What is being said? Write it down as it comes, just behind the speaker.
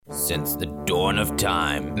Since the dawn of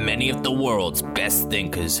time, many of the world's best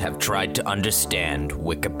thinkers have tried to understand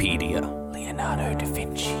Wikipedia. Leonardo da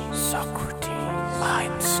Vinci, Socrates,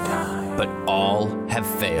 Einstein. But all have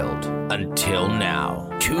failed. Until now.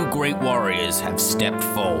 Two great warriors have stepped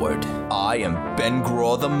forward. I am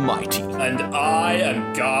Ben-Grawr the Mighty. And I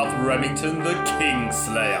am Garth Remington the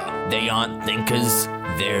Kingslayer. They aren't thinkers,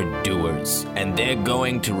 they're doers. And they're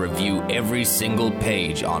going to review every single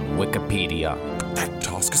page on Wikipedia. That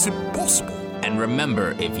task is impossible. And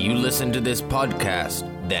remember, if you listen to this podcast,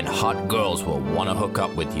 then hot girls will want to hook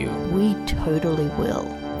up with you. We totally will.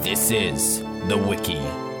 This is the Wiki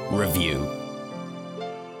Review.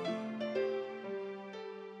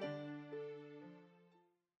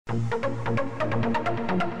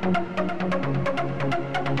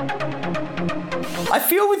 I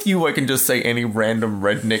feel with you I can just say any random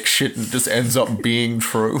redneck shit and it just ends up being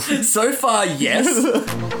true. So far, yes.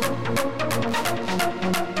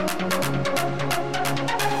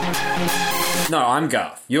 No, I'm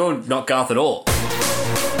Garth. You're not Garth at all.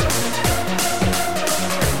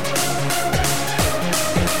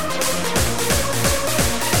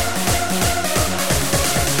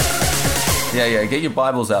 Yeah, get your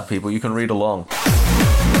Bibles out, people. You can read along.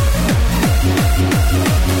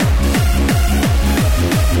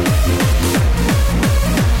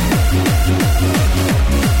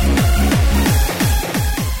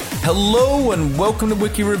 Hello and welcome to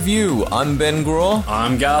Wiki Review. I'm Ben-Grawr.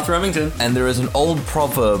 I'm Garth Remington. And there is an old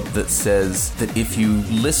proverb that says that if you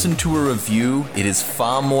listen to a review, it is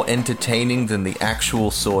far more entertaining than the actual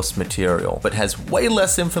source material, but has way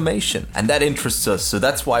less information. And that interests us, so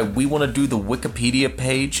that's why we want to do the Wikipedia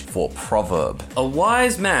page for Proverb. A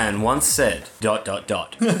wise man once said, ...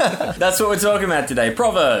 That's what we're talking about today,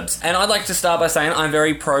 proverbs. And I'd like to start by saying I'm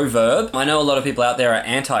very pro-verb. I know a lot of people out there are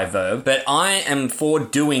anti-verb, but I am for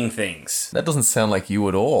doing things. That doesn't sound like you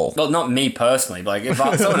at all. Well, not me personally, but like if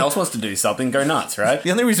someone else wants to do something, go nuts, right?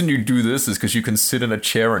 The only reason you do this is because you can sit in a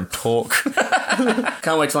chair and talk.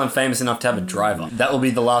 Can't wait till I'm famous enough to have a driver. That will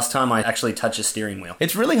be the last time I actually touch a steering wheel.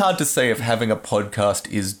 It's really hard to say if having a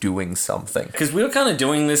podcast is doing something. Because we were kind of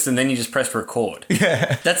doing this and then you just pressed record.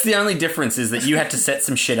 Yeah. That's the only difference, is that you had to set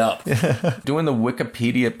some shit up. Doing the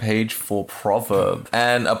Wikipedia page for Proverb.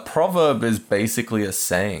 And a proverb is basically a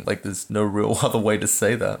saying. Like, there's no real other way to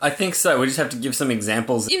say that. I think so. We just have to give some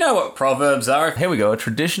examples. You know what proverbs are. Here we go. A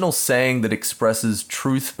traditional saying that expresses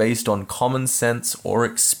truth based on common sense or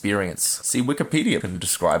experience. See, Wikipedia can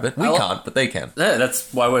describe it. We can't, but they can. Yeah,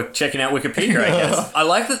 that's why we're checking out Wikipedia, I guess. I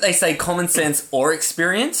like that they say common sense or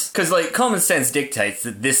experience, because, like, common sense dictates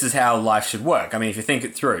that this is how life should work. I mean, if you think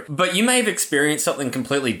it through. But you may have experienced something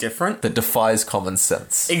completely different. That defies common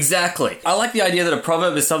sense. Exactly. I like the idea that a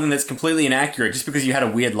proverb is something that's completely inaccurate just because you had a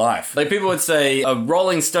weird life. Like, people would say, a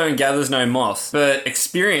rolling stone gathers no moss, but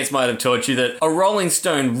experience might have taught you that a rolling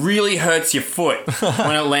stone really hurts your foot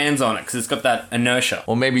when it lands on it, because it's got that inertia.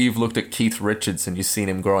 Or maybe you've looked at Keith Richards and you've seen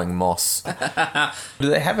him growing moss. Do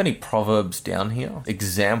they have any proverbs down here?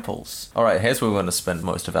 Examples. Alright, here's where we're going to spend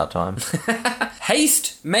most of our time.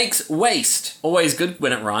 Haste makes waste. Always good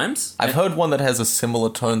when it rhymes. I've heard one that has a similar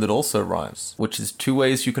tone that also rhymes, which is 2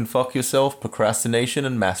 ways you can fuck yourself: procrastination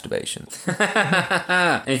and masturbation.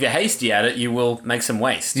 And if you're hasty at it, you will make some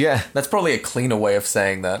waste. Yeah, that's probably a cleaner way of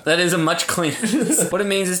saying that. That is a much cleaner... What it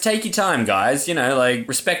means is take your time, guys. You know, like,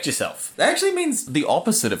 respect yourself. That actually means the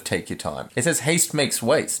opposite of take your time. It says haste makes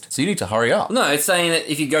waste, so you need to hurry up. No, it's saying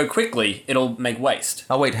that if you go quickly, it'll make waste.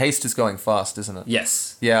 Oh wait, haste is going fast, isn't it?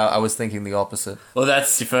 Yes. Yeah, I was thinking the opposite. Well,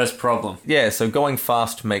 that's your first problem. Yeah, so going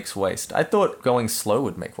fast makes waste. I thought going slow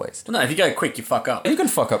would make waste. No, if you go quick, you fuck up. You can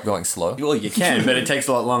fuck up going slow. Well, you can, but it takes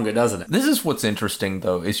a lot longer, doesn't it? This is what's interesting,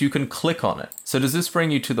 though, is you can click on it. So does this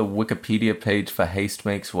bring you to the Wikipedia page for haste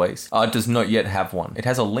makes waste? It does not yet have one. It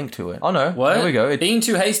has a link to it. Oh no, What? there we go. Being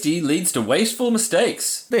too hasty leads to wasteful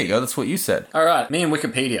mistakes. There you go, that's what you said. Alright, me and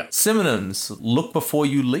Wikipedia. Synonyms: look before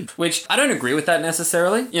you leap. Which, I don't agree with that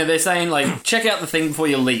necessarily. You know, they're saying, like, check out the thing before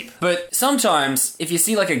you leap. But sometimes, if you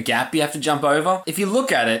see, like, a gap you have to jump over, if you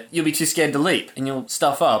look at it, you'll be too scared to leap, and you'll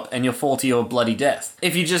stuff up, and you'll fall to your bloody death.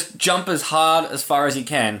 If you just jump as hard as far as you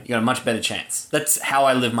can, you got a much better chance. That's how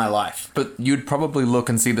I live my life. But you'd probably look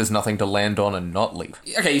and see there's nothing to land on and not leap.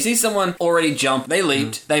 Okay, you see someone already jump, they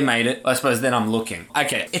leaped, they made it. I suppose then I'm looking.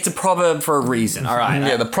 Okay, it's a proverb for a reason, alright?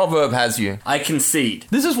 Yeah, the proverb has you. I concede.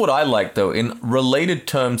 This is what I like, though. In related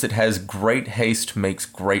terms, it has great haste makes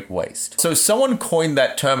great waste. So someone coined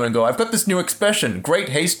that term and go, I've got this new expression. Great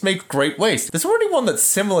haste make great waste. There's already one that's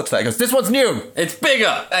similar to that. It goes, this one's new. It's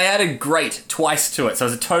bigger. I added great twice to it, so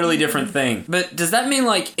it's a totally different thing. But does that mean,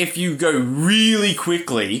 like, if you go really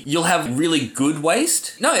quickly, you'll have really good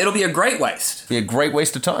waste? No, it'll be a great waste. Be a great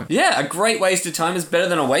waste of time. Yeah, a great waste of time is better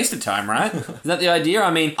than a waste of time, right? Is that the idea?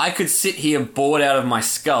 I mean, I could sit here bored out of my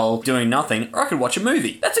skull doing nothing, or I could watch a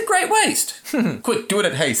movie. That's a great waste. Quick, do it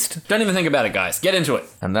at haste. Don't even think about it, guys. Get into it.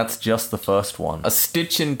 And that's just the first one. A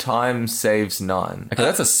stitch in time saves 9. Okay,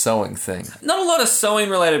 that's a sewing thing. Not a lot of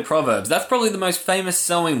sewing-related proverbs. That's probably the most famous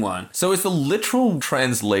sewing one. So is the literal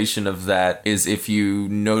translation of that is if you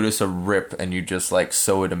notice a rip and you just like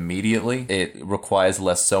sew it immediately, it requires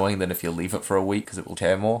less sewing than if you leave it for a week because it will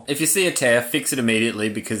tear more? If you see a tear, fix it immediately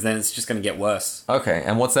because then it's just going to get worse. Okay,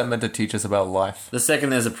 and what's that meant to teach us about life? The second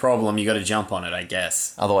there's a problem, you got to jump on it, I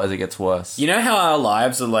guess. Otherwise it gets worse. You know how our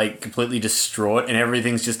lives are like completely distraught and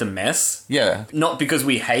everything's just a mess? Yeah. Not because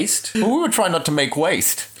we haste. But we were trying not to make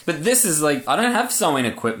waste. But this is like, I don't have sewing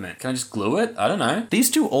equipment. Can I just glue it? I don't know. These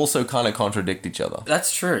two also kind of contradict each other.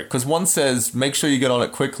 That's true. Because one says, make sure you get on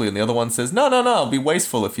it quickly, and the other one says, no, it'll be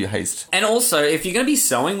wasteful if you haste. And also, if you're going to be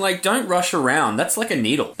sewing, like, don't rush around. That's like a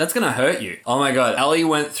needle. That's going to hurt you. Oh my god, Ali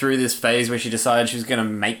went through this phase where she decided she was going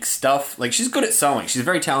to make stuff. Like, she's good at sewing. She's a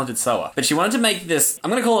very talented sewer. But she wanted to make this, I'm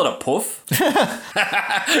going to call it a puff.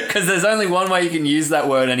 Because there's only one way you can use that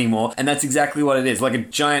word anymore, and that's exactly what it is. Like a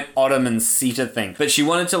giant Ottoman seater thing. But she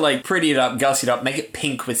wanted to, like, pretty it up, gussy it up, make it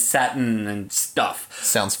pink with satin and stuff.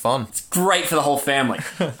 Sounds fun. It's great for the whole family.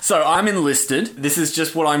 So I'm enlisted. This is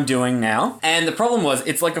just what I'm doing now. And the problem was,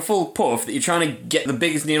 it's like a full puff that you're trying to get the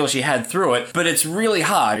biggest needle she had through it, but it's really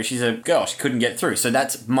hard. She's a girl. She couldn't get through. So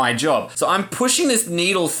that's my job. So I'm pushing this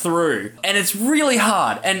needle through, and it's really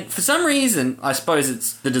hard. And for some reason, I suppose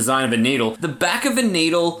it's the design of a needle, the back of a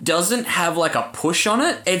needle doesn't have like a push on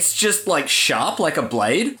it. It's just like sharp, like a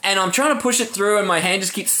blade. And I'm trying to push it through, and my hand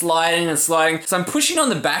just keeps sliding and sliding. So I'm pushing on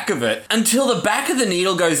the back of it until the back of the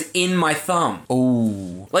needle goes in my thumb.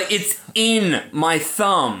 Ooh. Like, it's in my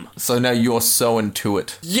thumb. So now you're sewing to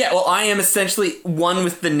it. Yeah, well, I am essentially one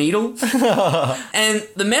with the needle. And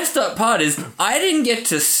the messed up part is, I didn't get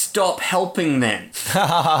to stop helping then.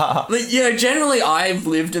 Like, generally I've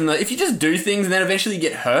lived in if you just do things and then eventually you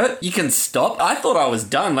get hurt, you can stop. I thought I was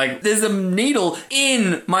done. Like, there's a needle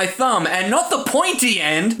in my thumb, and not the pointy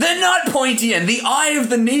end. The not pointy end, the eye of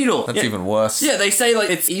the needle. That's even worse. Yeah, they say, like,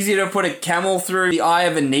 it's easier to put a camel through the eye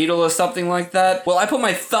of a needle or something like that. Well, I put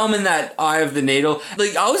my thumb in that eye of the needle.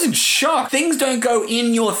 Like, I was in shock. Things don't go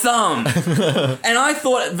in your thumb. And I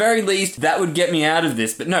thought, at very least, that would get me out of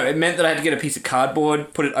this. But no, it meant that I had to get a piece of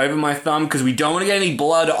cardboard, put it over my thumb, because we don't want to get any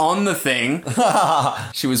blood on the thing.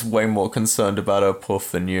 She was way more concerned about her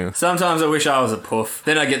puff than you. Sometimes I wish I was a puff.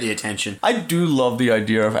 Then I get the attention. I do love the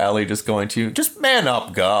idea of Ali just going to you, just man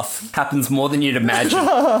up, Garth. Happens more than you'd imagine.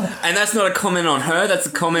 And that's not a comment on her, that's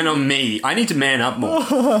a comment on me. I need to man up more.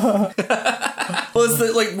 Well,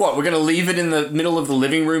 it's like, what, we're going to leave it in the middle of the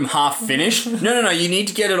living room half finished? No, you need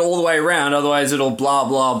to get it all the way around, otherwise it'll blah,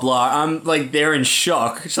 blah, blah. I'm, like, there in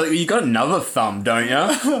shock. She's like, you got another thumb, don't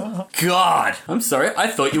you? God, I'm sorry, I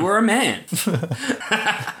thought you were a man.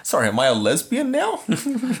 Sorry, am I a lesbian now?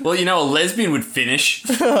 Well, a lesbian would finish.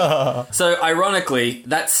 So, ironically,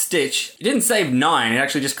 that stitch, it didn't save 9, it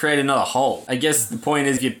actually just created another hole. I guess the point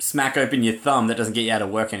is you smack open your thumb, that doesn't get you out of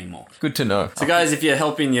work anymore. Good to know. So guys, if you're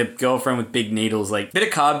helping your girlfriend with big needles, like a bit of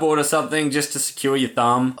cardboard or something just to secure your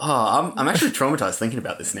thumb. Oh, I'm actually traumatized thinking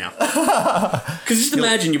about this now. Because just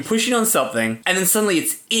imagine you're pushing on something and then suddenly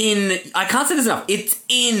it's in, I can't say this enough, it's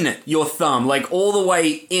in your thumb, like all the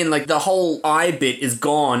way in, like the whole eye bit is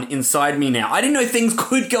gone inside me now. I didn't know things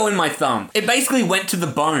could go in my thumb. It basically went to the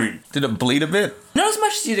bone. Did it bleed a bit? Not as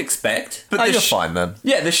much as you'd expect. But you're fine then.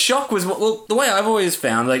 Yeah, the shock was, well, the way I've always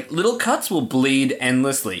found, like, little cuts will bleed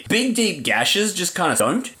endlessly. Big, deep gashes just kind of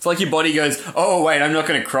don't. It's like your body goes, oh, wait, I'm not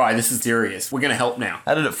going to cry. This is serious. We're going to help now.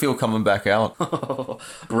 How did it feel coming back out?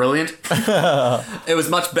 Brilliant. It was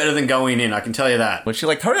much better than going in, I can tell you that. Was she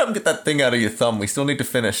like, hurry up and get that thing out of your thumb. We still need to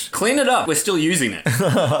finish. Clean it up. We're still using it.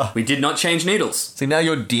 We did not change needles. See, now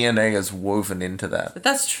your DNA is woven into that. But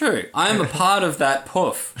that's true. I am a part of that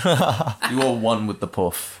puff. You are one with the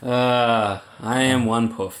puff. I am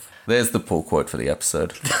one puff. There's the pull quote for the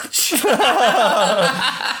episode.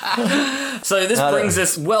 So this brings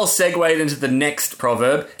us well segued into the next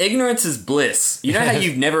proverb. Ignorance is bliss. You know how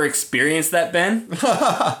you've never experienced that, Ben?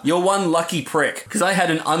 You're one lucky prick. Because I had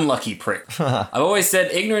an unlucky prick. I've always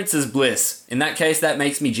said ignorance is bliss. In that case, that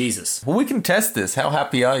makes me Jesus. Well, we can test this. How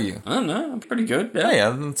happy are you? I don't know. I'm pretty good. Yeah,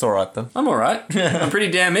 that's all right then. I'm all right. I'm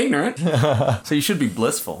pretty damn ignorant. So you should be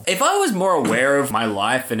blissful. If I was more aware of my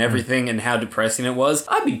life and everything and how depressing it was,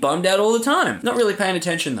 I'd be bummed out all the time. Not really paying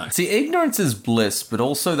attention though. See, ignorance is bliss, but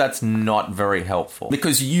also that's not very helpful.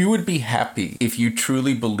 Because you would be happy if you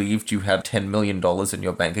truly believed you had $10 million in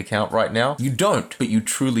your bank account right now. You don't, but you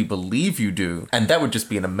truly believe you do. And that would just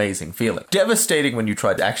be an amazing feeling. Devastating when you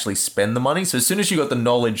tried to actually spend the money. So as soon as you got the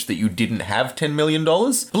knowledge that you didn't have $10 million,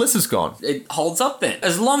 bliss is gone. It holds up then.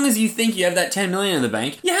 As long as you think you have that 10 million in the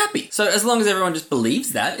bank, you're happy. So as long as everyone just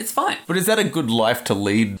believes that, it's fine. But is that a good life to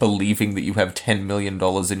lead, believing that you have $10 million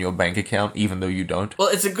in your bank account, even though you don't? Well,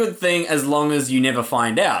 it's a good thing as long as you never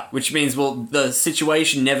find out, which means, well, the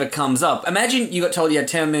situation never comes up. Imagine you got told you had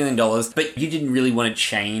 $10 million, but you didn't really want to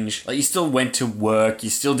change. Like, you still went to work, you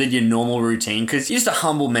still did your normal routine, because you're just a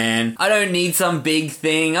humble man. I don't need some big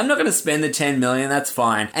thing. I'm not going to spend the 10 million, that's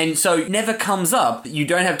fine. And so it never comes up that you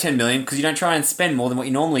don't have 10 million because you don't try and spend more than what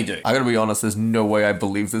you normally do. I gotta be honest, there's no way I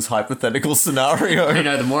believe this hypothetical scenario. I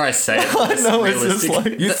know, the more I say it, the I less know, it's realistic. just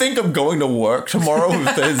like, you think I'm going to work tomorrow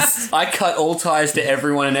with this? I cut all ties to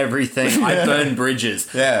everyone and everything. I burn bridges.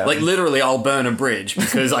 Yeah. Like, literally, I'll burn a bridge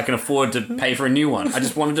because I can afford to pay for a new one. I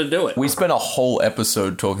just wanted to do it. We spent a whole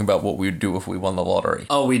episode talking about what we'd do if we won the lottery.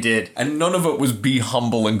 Oh, we did. And none of it was be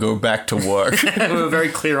humble and go back to work. We were very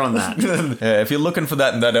clear on that. Yeah, if you're looking for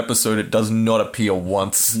that in that episode, it does not appear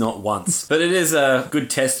once. Not once. But it is a good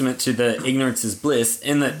testament to the ignorance is bliss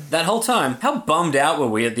in that whole time, how bummed out were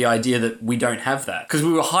we at the idea that we don't have that? Because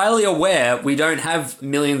we were highly aware we don't have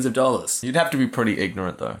millions of dollars. You'd have to be pretty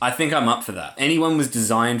ignorant, though. I think I'm up for that. Anyone was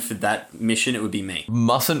designed for that mission, it would be me.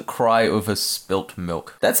 Mustn't cry over spilt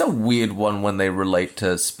milk. That's a weird one when they relate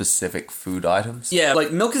to specific food items. Yeah,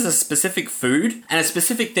 like milk is a specific food and a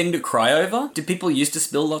specific thing to cry over. Did people used to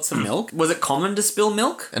spill lots of milk? Was it common to spill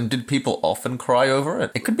milk? And did people often cry over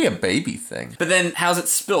it? It could be a baby thing. But then how's it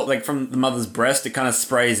spilt? Like from the mother's breast, it kind of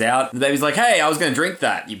sprays out. The baby's like, hey, I was going to drink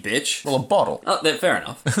that, you bitch. Well, a bottle. Oh, fair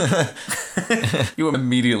enough. You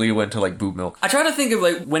immediately went to like boob milk. I try to think of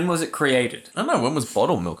like, when was it created? I don't know, when was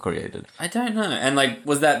bottle milk created? I don't know. And like,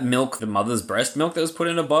 was that milk the mother's breast milk that was put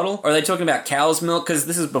in a bottle? Or are they talking about cow's milk? Because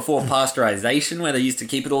this is before pasteurization where they used to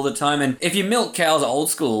keep it all the time. And if you milk cows old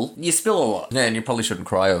school, you spill a lot. Yeah, and you probably shouldn't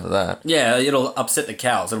cry over that. Yeah, it'll upset the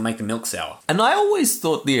cows. It'll make the milk sour. And I always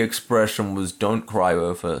thought the expression was don't cry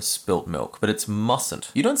over spilt milk, but it's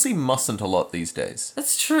mustn't. You don't see mustn't a lot these days.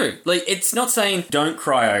 That's true. Like, it's not saying don't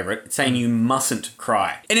cry over it. It's saying you mustn't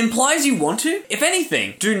cry. It implies you want to. If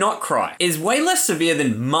anything, do not cry is way less severe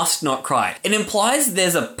than must not cry. It implies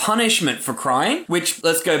there's a punishment for crying, which,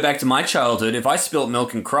 let's go back to my childhood. If I spilt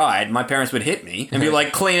milk and cried, my parents would hit me and be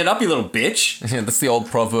like, clean it up, you little bitch. Yeah, that's the old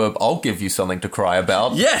proverb, I'll give you something to cry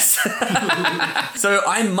about. Yes! So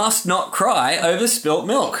I must not cry over spilt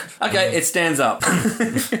milk. Okay, it stands up.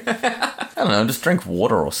 I don't know, just drink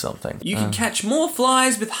water or something. You can catch more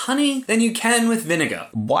flies with honey than you can with vinegar.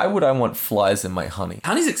 Why would I want flies in my honey?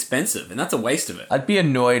 Honey's expensive, and that's a waste of it. I'd be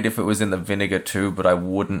annoyed if it was in the vinegar too, but I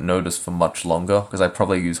wouldn't notice for much longer, because I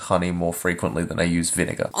probably use honey more frequently than I use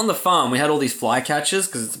vinegar. On the farm, we had all these fly catchers,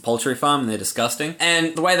 because it's a poultry farm and they're disgusting.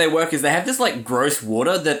 And the way they work is they have this like gross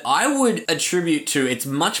water that I would attribute to it's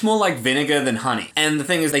much more like vinegar than honey. And the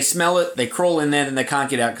thing is, they smell it, they crawl in there, then they can't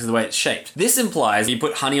get out because of the way it's shaped. This implies you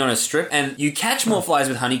put honey on a strip and you catch more flies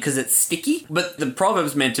with honey because it's sticky, but the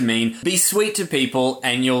proverb's meant to mean be sweet to people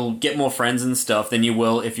and you'll get more friends and stuff than you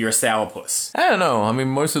will if you're a sourpuss. I don't know, I mean,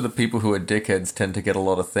 most of the people who are dickheads tend to get a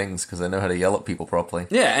lot of things because they know how to yell at people properly.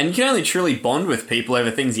 Yeah, and you can only truly bond with people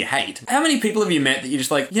over things you hate. How many people have you met that you're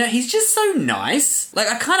just like, you know, he's just so nice? Like,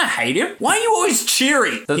 I kind of hate him. Why are you always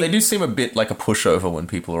cheery? Though they do seem a bit like a pushover when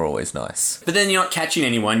people are always nice. But then you're not catching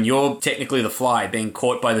anyone. You're technically the fly being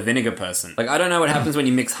caught by the vinegar person. Like, I don't know what happens when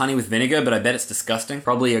you mix honey with vinegar, but I bet it's disgusting.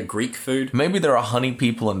 Probably a Greek food. Maybe there are honey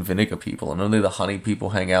people and vinegar people, and only the honey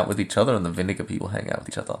people hang out with each other and the vinegar people hang out with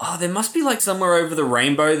each other. Oh, there must be like somewhere over the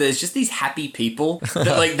rainbow, there's just these happy people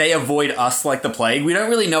that like they avoid us like the plague. We don't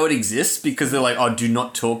really know it exists because they're like, oh, do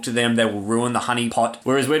not talk to them. They will ruin the honey pot.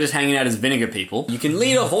 Whereas we're just hanging out as vinegar people. You can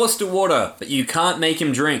lead a horse to water, but you can't make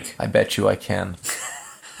him drink. I bet you I can.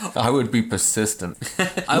 I would be persistent.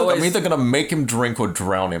 I'm either going to make him drink or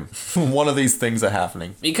drown him. One of these things are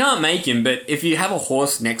happening. You can't make him, but if you have a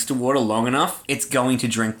horse next to water long enough, it's going to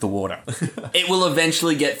drink the water. It will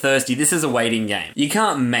eventually get thirsty. This is a waiting game. You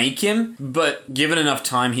can't make him, but given enough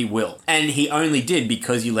time, he will. And he only did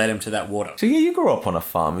because you led him to that water. So yeah, you grew up on a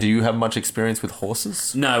farm. Do you have much experience with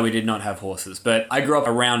horses? No, we did not have horses, but I grew up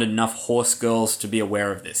around enough horse girls to be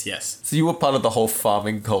aware of this, yes. So you were part of the whole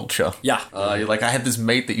farming culture? Yeah. You're like, I had this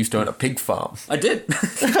mate that that used to own a pig farm. I did.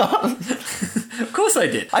 Of course I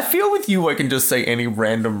did. I feel with you I can just say any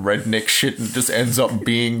random redneck shit and it just ends up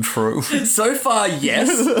being true. So far, yes.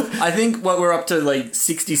 I think we're up to like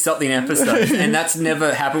 60-something episodes, and that's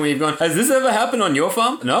never happened where you've gone, has this ever happened on your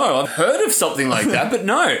farm? No, I've heard of something like that, but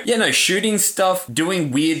no. Yeah, no, shooting stuff,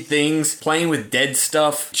 doing weird things, playing with dead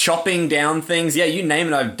stuff, chopping down things. Yeah, you name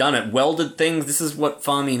it, I've done it. Welded things. This is what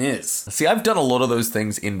farming is. See, I've done a lot of those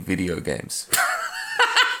things in video games.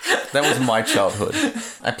 That was my childhood.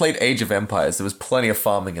 I played Age of Empires. There was plenty of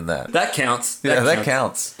farming in that. That counts. That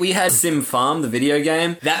counts. We had Sim Farm, the video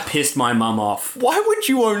game. That pissed my mum off. Why would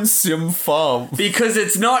you own Sim Farm? Because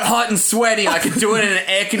it's not hot and sweaty. I can do it in an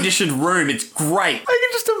air-conditioned room. It's great. I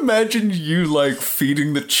can just imagine you, like,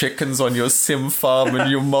 feeding the chickens on your Sim Farm and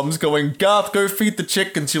your mum's going, Garth, go feed the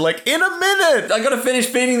chickens. You're like, in a minute! I gotta finish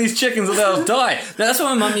feeding these chickens or they'll die. Now, that's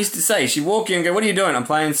what my mum used to say. She'd walk in and go, what are you doing? I'm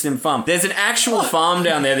playing Sim Farm. There's an actual farm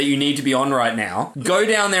down there that you need to be on right now. Go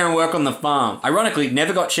down there and work on the farm. Ironically,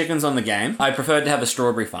 never got chickens on the game. I preferred to have a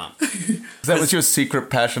strawberry farm. That was your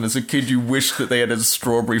secret passion as a kid. You wished that they had a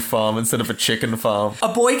strawberry farm instead of a chicken farm.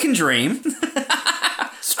 A boy can dream.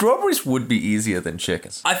 Strawberries would be easier than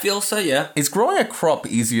chickens. I feel so, yeah. Is growing a crop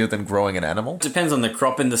easier than growing an animal? Depends on the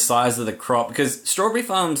crop and the size of the crop, because strawberry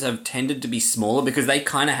farms have tended to be smaller because they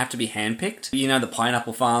kind of have to be handpicked. You know, the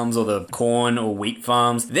pineapple farms or the corn or wheat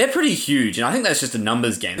farms, they're pretty huge, and I think that's just a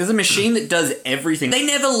numbers game. There's a machine that does everything. They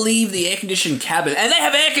never leave the air-conditioned cabin, and they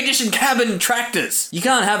have air-conditioned cabin tractors. You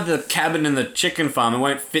can't have the cabin in the chicken farm. It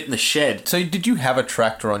won't fit in the shed. So did you have a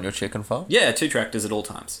tractor on your chicken farm? Yeah, 2 tractors at all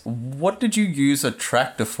times. What did you use a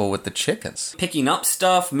tractor for with the chickens? Picking up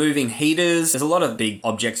stuff, moving heaters. There's a lot of big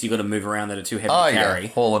objects you got to move around that are too heavy to carry. Yeah,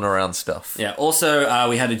 hauling around stuff. Yeah, also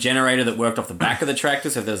we had a generator that worked off the back of the tractor,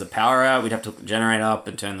 so if there was a power out, we'd have to hook the generator up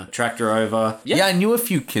and turn the tractor over. Yeah, I knew a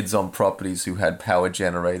few kids on properties who had power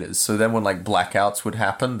generators, so then when like blackouts would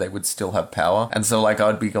happen, they would still have power. And so like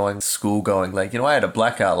I'd be going to school going like, I had a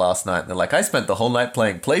blackout last night, and they're like, I spent the whole night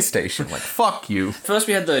playing PlayStation. Like, fuck you. First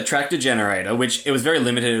we had the tractor generator, which it was very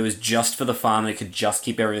limited. It was just for the farm. They could just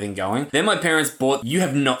keep everything going. Then my parents bought, you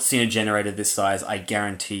have not seen a generator this size, I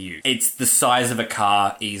guarantee you. It's the size of a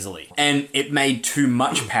car easily. And it made too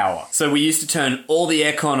much power. So we used to turn all the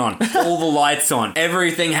aircon on, all the lights on.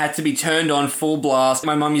 Everything had to be turned on full blast.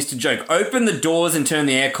 My mum used to joke, open the doors and turn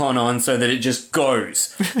the aircon on so that it just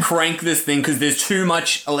goes. Crank this thing because there's too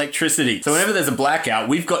much electricity. So whenever there's a blackout,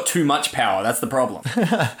 we've got too much power. That's the problem.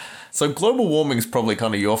 So global warming's probably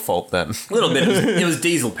kind of your fault then. A little bit. It was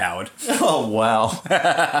diesel powered. Oh, wow.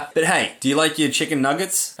 But hey, do you like your chicken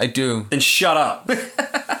nuggets? I do. Then shut up.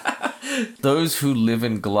 Those who live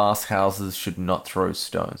in glass houses should not throw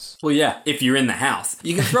stones. Well, yeah, if you're in the house.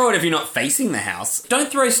 You can throw it if you're not facing the house.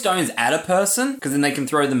 Don't throw stones at a person, because then they can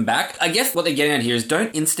throw them back. I guess what they're getting at here is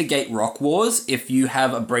don't instigate rock wars if you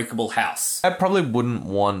have a breakable house. I probably wouldn't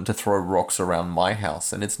want to throw rocks around my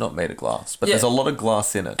house, and it's not made of glass, but Yeah. there's a lot of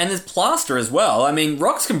glass in it. And there's plaster as well. I mean,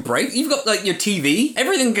 rocks can break. You've got, like, your TV.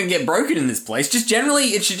 Everything can get broken in this place. Just generally,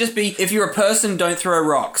 it should just be, if you're a person, don't throw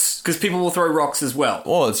rocks, because people will throw rocks as well.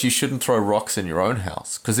 Or it's you shouldn't throw rocks in your own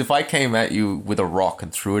house. Because if I came at you with a rock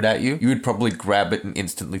and threw it at you, you would probably grab it and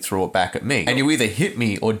instantly throw it back at me. And you either hit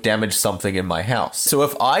me or damage something in my house. So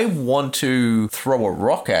if I want to throw a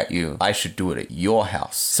rock at you, I should do it at your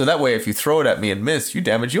house. So that way, if you throw it at me and miss, you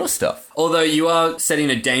damage your stuff. Although you are setting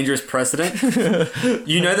a dangerous precedent.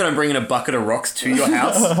 You know that I'm bringing a bucket of rocks to your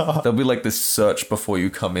house. There'll be like this search before you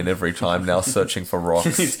come in every time now, searching for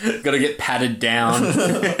rocks. Got to get patted down.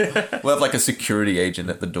 We'll have like a security agent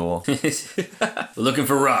at the door. Looking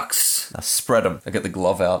for rocks. I spread them. I get the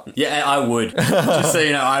glove out. Yeah, I would. Just so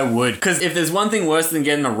you know, I would. Because if there's one thing worse than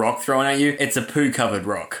getting a rock thrown at you, it's a poo-covered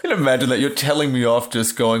rock. I can imagine that you're telling me off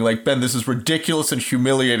just going like, Ben, this is ridiculous and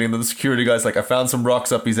humiliating. And the security guy's like, I found some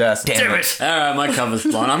rocks up his ass. Damn it. All right, my cover's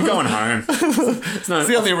blown. I'm going home. It's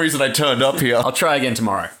the only reason I turned up here. I'll try again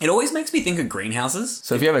tomorrow. It always makes me think of greenhouses.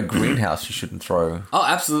 So if you have a greenhouse, you shouldn't throw. Oh,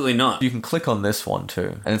 absolutely not. You can click on this one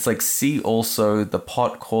too. And it's like, see also the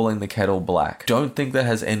pot calling the kettle black. Don't think that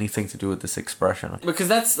has anything to do with this expression. Because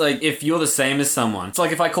that's like, if you're the same as someone. It's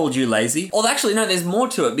like if I called you lazy. Or actually, no, there's more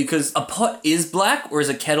to it because a pot is black, whereas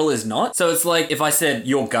a kettle is not. So it's like if I said,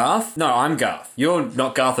 you're Garth. No, I'm Garth. You're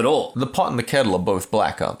not Garth at all. The pot and the kettle are both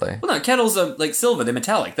black, aren't they? Well, no, kettles are like silver. They're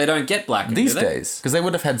metallic. They don't get black. These days. Because they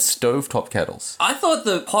would have had stovetop kettles. I thought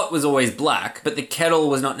the pot was always black, but the kettle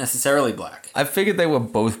was not necessarily black. I figured they were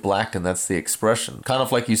both black and that's the expression. Kind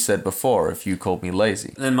of like you said before, if you called me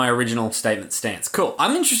lazy. Then my original original statement stands. Cool.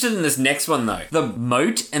 I'm interested in this next one, though. The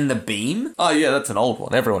moat and the beam? Oh, yeah, that's an old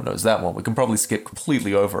one. Everyone knows that one. We can probably skip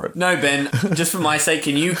completely over it. No, Ben, just for my sake,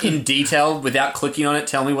 can you, in detail, without clicking on it,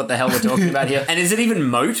 tell me what the hell we're talking about here? And is it even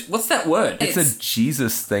moat? What's that word? It's a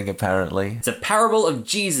Jesus thing, apparently. It's a parable of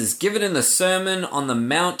Jesus given in the Sermon on the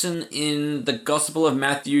Mountain in the Gospel of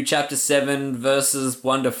Matthew, chapter 7, verses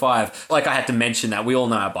 1 to 5. Like, I had to mention that. We all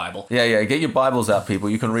know our Bible. Yeah, get your Bibles out, people.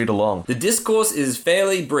 You can read along. The discourse is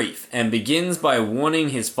fairly brief and begins by warning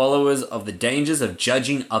his followers of the dangers of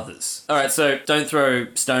judging others. Alright, so don't throw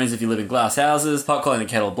stones if you live in glass houses, pot calling the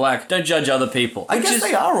kettle black, don't judge other people. I guess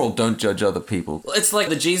they are all don't judge other people. It's like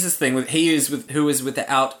the Jesus thing with who is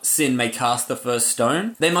without sin may cast the first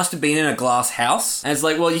stone. They must have been in a glass house. And it's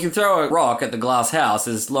like, well, you can throw a rock at the glass house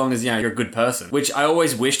as long as, you know, you're a good person. Which I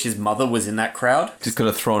always wished his mother was in that crowd. Just could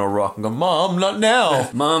have thrown a rock and gone, Mom, not now.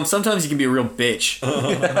 Mom, sometimes you can be a real bitch.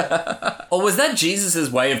 Or was that Jesus'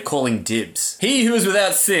 way of calling dibs? He who is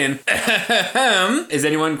without sin. Is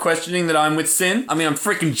anyone questioning that I'm with sin? I mean, I'm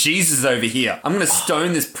freaking Jesus over here. I'm gonna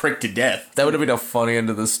stone this prick to death. That would have been a funny end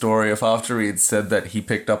of the story if after he had said that he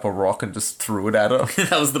picked up a rock and just threw it at her.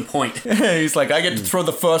 That was the point. He's like, I get to throw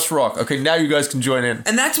the first rock. Okay, now you guys can join in.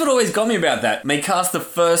 And that's what always got me about that. May cast the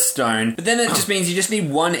first stone, but then it just means you just need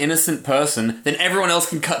one innocent person, then everyone else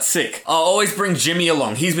can cut sick. I'll always bring Jimmy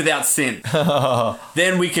along. He's without sin.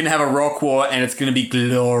 Then we can have a rock war and it's gonna be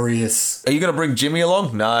glorious. Are you gonna bring Jimmy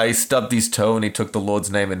along? Nah, he stubbed his toe and he took the Lord's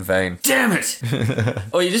name in vain. Damn it!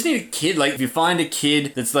 Or you just need a kid. Like, if you find a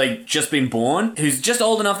kid that's, like, just been born, who's just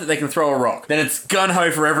old enough that they can throw a rock, then it's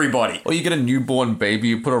gun-ho for everybody. Or you get a newborn baby,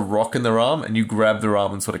 you put a rock in their arm, and you grab their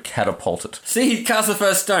arm and sort of catapult it. See, he cast the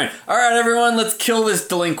first stone. Alright, everyone, let's kill this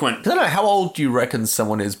delinquent. I don't know, how old do you reckon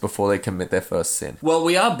someone is before they commit their first sin? Well,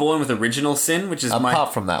 we are born with original sin, which is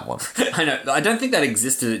Apart from that one. I know. I don't think that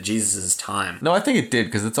existed at Jesus' time. No, I think it did,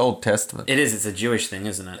 because it's Old Testament. It is. It's a Jewish thing,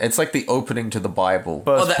 isn't it? It's like the opening to the Bible.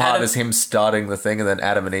 First part is him starting the thing, and then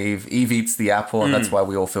Adam and Eve. Eve eats the apple, and that's why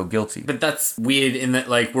we all feel guilty. But that's weird in that,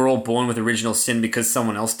 like, we're all born with original sin because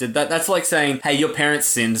someone else did that. That's like saying, hey, your parents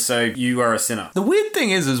sinned, so you are a sinner. The weird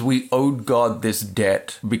thing is we owed God this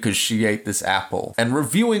debt because she ate this apple. And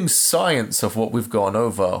reviewing science of what we've gone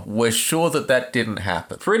over, we're sure that didn't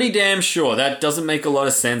happen. Pretty damn sure. That doesn't make a lot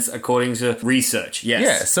of sense according to research, yes.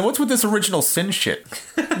 Yeah, so what's with this original sin shit?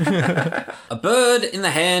 A bird in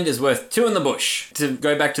the hand is worth two in the bush. To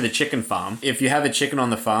go back to the chicken farm, if you have a chicken on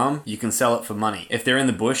the farm, you can sell it for money. If they're in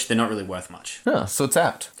the bush, they're not really worth much. Huh, so it's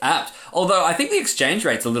apt. Apt. Although I think the exchange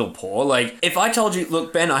rate's a little poor. Like, if I told you,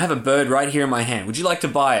 look, Ben, I have a bird right here in my hand. Would you like to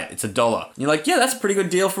buy it? It's $1. And you're like, yeah, that's a pretty good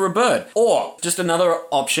deal for a bird. Or, just another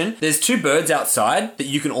option, there's two birds outside that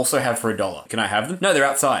you can also have for $1. Can I have them? No, they're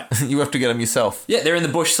outside. You have to get them yourself. Yeah, they're in the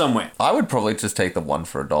bush somewhere. I would probably just take the one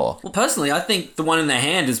for $1. Well, personally, I think the one in their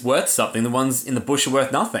hand is worth something. The ones in the bush are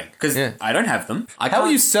worth nothing. Because I don't have them. How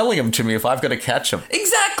are you selling them to me if I've got to catch them?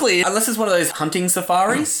 Exactly! Unless it's one of those hunting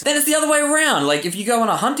safaris. Then it's the other way around. Like, if you go on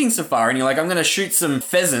a hunting safari and you're like, I'm going to shoot some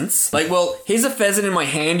pheasants. Like, well, here's a pheasant in my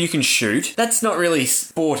hand you can shoot. That's not really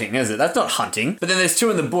sporting, is it? That's not hunting. But then there's two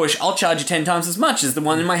in the bush. I'll charge you 10 times as much as the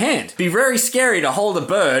one in my hand. Be very scary to hold a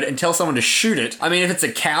bird and tell someone to shoot it. I mean, if it's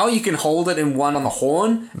a cow, you can hold it in one on the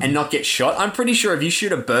horn and not get shot. I'm pretty sure if you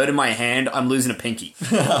shoot a bird in my hand, I'm losing a pinky.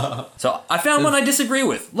 So I found one I disagree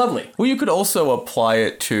with. Lovely. Well, you could also apply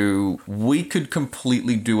it to, we could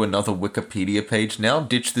completely do another Wikipedia page now,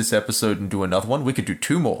 ditch this episode and do another one. We could do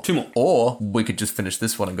two more. Or we could just finish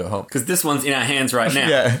this one and go home. Because this one's in our hands right now.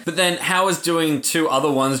 Yeah. But then how is doing two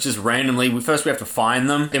other ones just randomly? First we have to find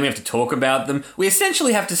them, then we have to talk about them. We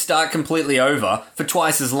essentially have to start completely over for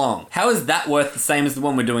twice as long. How is that worth the same as the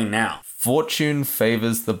one we're doing now? Fortune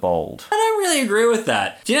favors the bold. I don't really agree with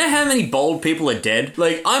that. Do you know how many bold people are dead?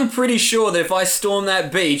 Like, I'm pretty sure that if I storm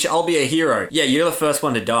that beach, I'll be a hero. Yeah, you're the first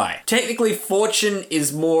one to die. Technically, fortune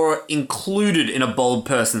is more included in a bold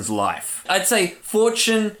person's life. I'd say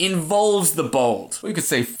fortune involves the bold. We could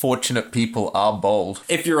say fortunate people are bold.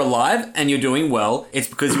 If you're alive and you're doing well, it's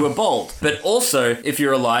because you were bold. But also, if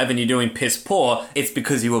you're alive and you're doing piss poor, it's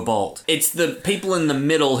because you were bold. It's the people in the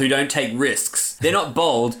middle who don't take risks. They're not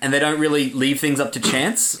bold and they don't really leave things up to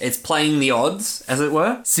chance. It's playing the odds, as it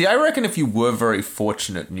were. See, I reckon if you were very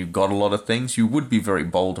fortunate and you got a lot of things, you would be very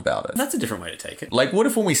bold about it. That's a different way to take it. Like, what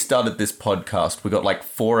if when we started this podcast, we got like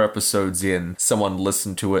 4 episodes in, someone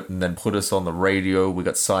listened to it and then put us us on the radio, we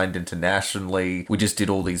got signed internationally, we just did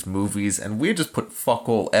all these movies, and we just put fuck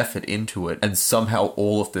all effort into it, and somehow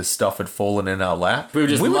all of this stuff had fallen in our lap. We were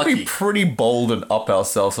just would lucky. be pretty bold and up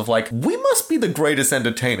ourselves of like, we must be the greatest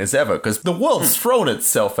entertainers ever, because the world's thrown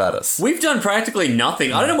itself at us. We've done practically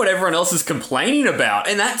nothing. I don't know what everyone else is complaining about.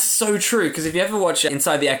 And that's so true, because if you ever watch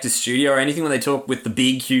Inside the Actors Studio or anything when they talk with the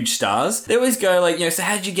big, huge stars, they always go like, so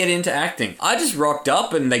how did you get into acting? I just rocked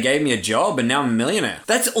up and they gave me a job and now I'm a millionaire.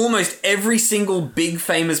 That's almost every single big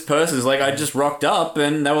famous person. Is like, I just rocked up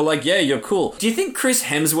and they were like, yeah, you're cool. Do you think Chris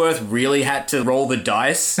Hemsworth really had to roll the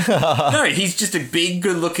dice? No, he's just a big,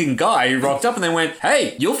 good-looking guy who rocked up and they went,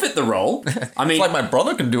 hey, you'll fit the role. I mean, It's like my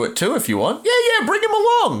brother can do it too if you want. Yeah, bring him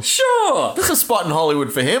along. sure. There's a spot in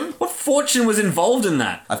Hollywood for him. What fortune was involved in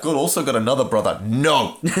that? I've also got another brother.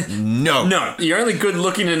 No. No, you're only good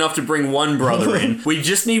looking enough to bring one brother in. We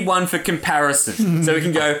just need one for comparison. So we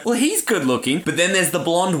can go, well, he's good looking, but then there's the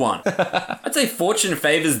blonde one. I'd say fortune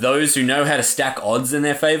favors those who know how to stack odds in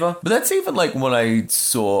their favor. But that's even like when I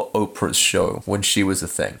saw Oprah's show when she was a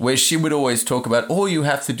thing, where she would always talk about all you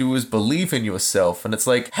have to do is believe in yourself. And it's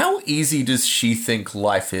like, how easy does she think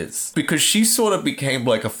life is? Because she sort of became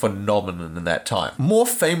like a phenomenon in that time. More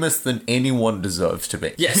famous than anyone deserves to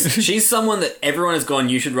be. Yes, she's someone that everyone has gone,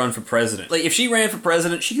 you should run for president. Like, if she ran for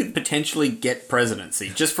president, she could potentially get presidency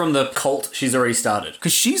just from the cult she's already started.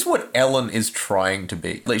 Because she's what Ellen is trying to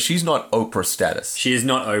be. Like, she's not Oprah status. She is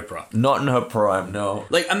not Oprah. Not in her prime, no.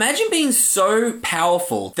 Like, imagine being so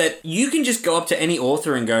powerful that you can just go up to any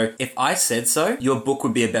author and go, if I said so, your book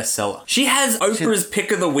would be a bestseller. She has Oprah's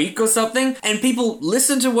pick of the week or something, and people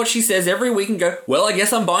listen to what she says every week and go, well, I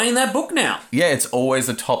guess I'm buying that book now. Yeah, it's always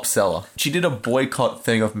a top seller. She did a boycott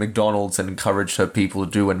thing of McDonald's and encouraged her people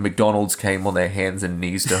to do, and McDonald's came on their hands and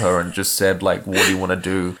knees to her and just said, like, what do you want to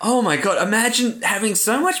do? Oh my god, imagine having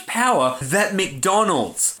so much power that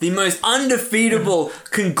McDonald's, the most undefeatable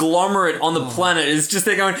conglomerate on the planet, is just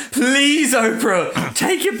there going, please, Oprah,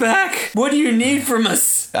 take it back. What do you need from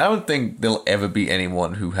us? I don't think there'll ever be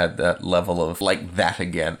anyone who had that level of, like, that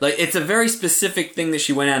again. Like, it's a very specific thing that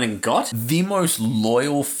she went out and got. The most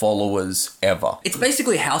loyal followers ever. It's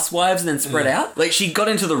basically Housewives and then spread out. Like, she got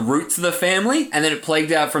into the roots of the family and then it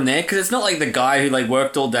plagued out from there, because it's not like the guy who, like,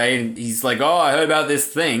 worked all day and he's like, oh, I heard about this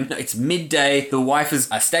thing. No, it's midday. The wife is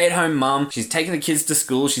a stay-at-home mum. She's taking the kids to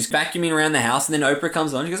school. She's vacuuming around the house, and then Oprah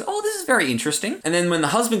comes on. She goes, oh, this is very interesting. And then when the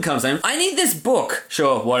husband comes home, I need this book.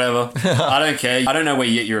 Sure, whatever. I don't care. I don't know where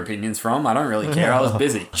you get your opinions from. I don't really care. I was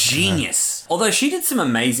busy. Genius. Although she did some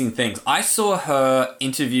amazing things. I saw her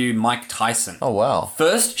interview Mike Tyson. Oh, wow.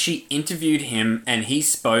 First, she interviewed him and he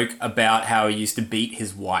spoke about how he used to beat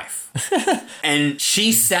his wife. And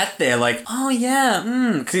she sat there like, oh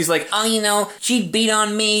yeah, because he's like, oh, she'd beat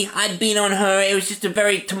on me, I'd beat on her, it was just a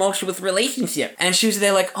very tumultuous relationship. And she was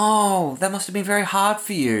there like, oh, that must have been very hard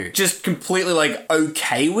for you. Just completely like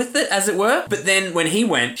okay with it, as it were. But then when he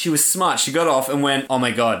went, she was smart. She got off and went, oh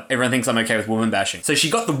my god, everyone thinks I'm okay with woman bashing. So she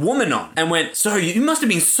got the woman on and went, so you must have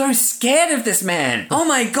been so scared of this man. Oh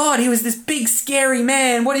my god, he was this big scary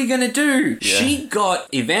man. What are you gonna do? Yeah. She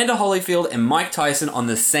got Evander Holyfield and Mike Tyson on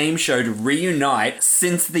the same show to reunite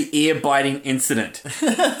since the ear-biting incident.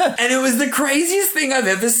 And it was the craziest thing I've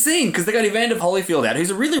ever seen, because they got Evander Holyfield out,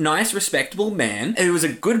 who's a really nice, respectable man, who was a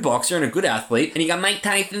good boxer and a good athlete, and you got Mike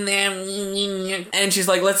Tyson there, and she's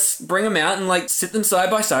like, let's bring them out and like sit them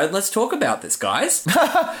side by side, let's talk about this, guys.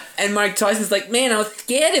 And Mike Tyson's like, man, I was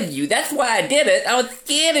scared of you, that's why I did it, I was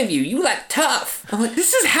scared of you, you like tough. I'm like,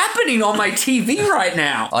 this is happening on my TV right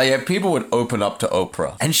now. Oh yeah, people would open up to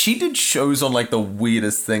Oprah. And she did shows on like the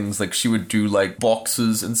weirdest things. Like she would do like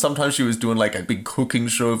boxes, and sometimes she was doing like a big cooking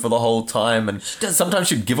show for the whole time, and sometimes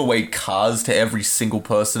she'd give away cars to every single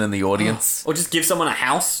person in the audience. Or just give someone a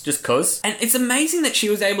house, just cause. And it's amazing that she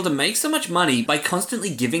was able to make so much money by constantly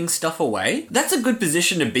giving stuff away. That's a good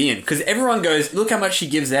position to be in, because everyone goes, look how much she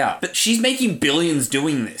gives out. But she's making billions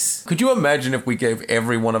doing this. Could you imagine if we gave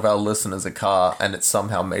every one of our listeners a car and it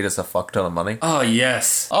somehow made us a fuck ton of money? Oh,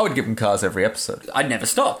 yes. I would give them cars every episode. I'd never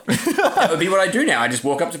stop. That would be what I do now. I just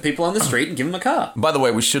walk up to people on the street and give them a car. By the way,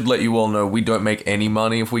 we should let you all know we don't make any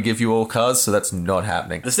money if we give you all cars, so that's not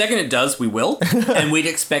happening. The second it does, we will, and we'd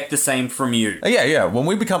expect the same from you. Yeah. When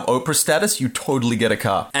we become Oprah status, you totally get a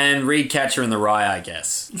car. And read Catcher in the Rye, I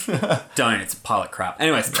guess. Don't, it's a pile of crap.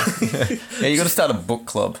 Anyways. Yeah, you gotta start a book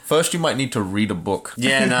club. First, you might need to read a book.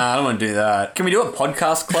 Yeah, no, I don't want to do that. Can we do a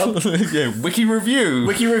podcast club? Yeah, Wiki Review.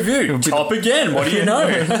 Wiki Review. Top again, what do you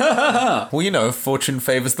know? Well, fortune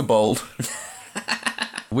favors the bold.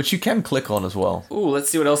 which you can click on as well. Ooh, let's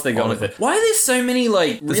see what else they got with it. Why are there so many,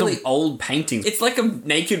 like, really old paintings? It's like a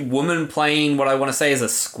naked woman playing what I want to say is a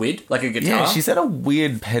squid, like a guitar. Yeah, she's at a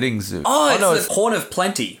weird petting zoo. Oh, it's a horn of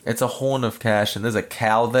plenty. It's a horn of cash, and there's a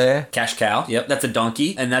cow there. Cash cow, yep. That's a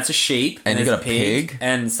donkey, and that's a sheep. And you there's got a pig.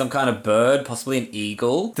 And some kind of bird, possibly an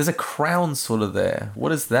eagle. There's a crown sort of there.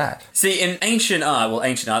 What is that? See, in ancient art,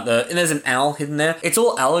 and there's an owl hidden there. It's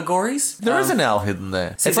all allegories. There is an owl hidden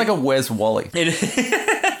there. It's like a Where's Wally?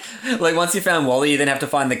 Like, once you found Wally, you then have to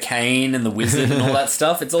find the cane and the wizard and all that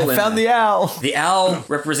stuff. It's all in Found there. the owl. The owl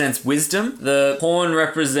represents wisdom. The horn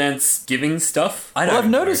represents giving stuff. I've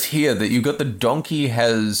noticed here that you got the donkey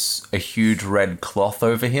has a huge red cloth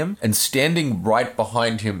over him, and standing right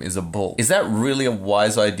behind him is a bull. Is that really a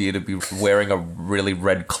wise idea to be wearing a really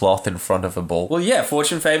red cloth in front of a bull? Well, yeah,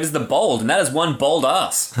 fortune favors the bold, and that is one bold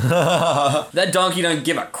ass. That donkey don't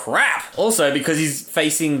give a crap. Also, because he's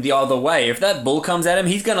facing the other way, if that bull comes at him,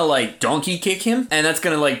 he's gonna, like, donkey kick him, and that's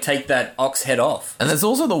gonna, like, take that ox head off. And there's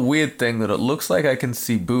also the weird thing that it looks like I can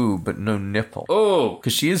see boob, but no nipple. Oh.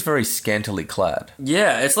 Because she is very scantily clad.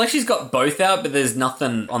 Yeah, it's like she's got both out, but there's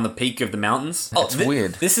nothing on the peak of the mountains. It's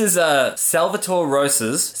weird. This is Salvatore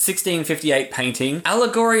Rosa's 1658 painting,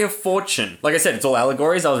 Allegory of Fortune. Like I said, it's all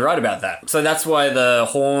allegories. I was right about that. So that's why the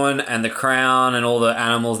horn and the crown and all the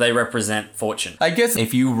animals, they represent fortune. I guess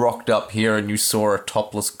if you rocked up here and you saw a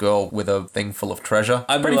topless girl with a thing full of treasure,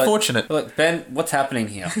 I'd be pretty like, fortunate. Look, Ben, what's happening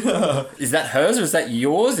here? Is that hers or is that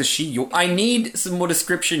yours? Is she yours? I need some more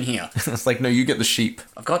description here. It's like, no, you get the sheep.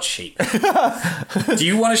 I've got sheep. Do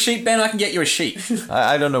you want a sheep, Ben? I can get you a sheep.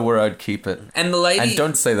 I don't know where I'd keep it. And the lady... And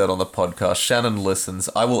don't say that on the podcast. Shannon listens.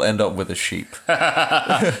 I will end up with a sheep.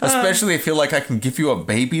 Especially if you're like, I can give you a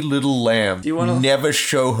baby little lamb. Do you want to... Never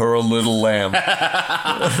show her a little lamb.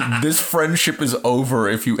 This friendship is over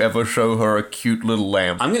if you ever show her a cute little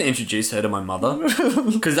lamb. I'm going to introduce her to my mother.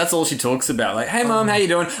 Because that's all she talks about. Like, hey, Mom, how you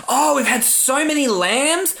doing? Oh, we've had so many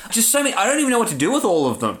lambs. Just so many. I don't even know what to do with all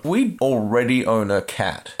of them. We already own a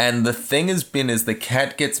cat. And the thing has been is the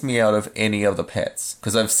cat gets me out of any other pets.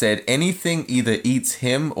 Because I've said anything either eats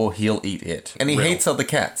him or he'll eat it. And he hates other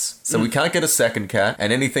cats. So we can't get a second cat.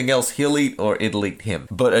 And anything else he'll eat or it'll eat him.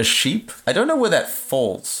 But a sheep? I don't know where that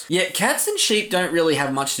falls. Yeah, cats and sheep don't really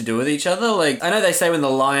have much to do with each other. Like, I know they say when the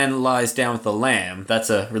lion lies down with the lamb, that's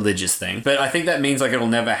a religious thing. But I think that means like it'll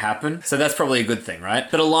never happen. So that's probably a good thing, right?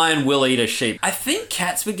 But a lion will eat a sheep. I think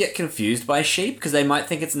cats would get confused by sheep because they might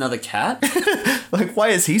think it's another cat. Like, why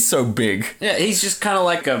is he so big? Yeah, he's just kind of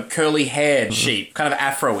like a curly-haired sheep, kind of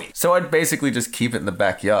afro-y. So I'd basically just keep it in the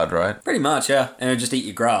backyard, right? Pretty much, yeah. And it would just eat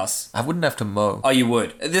your grass. I wouldn't have to mow. Oh, you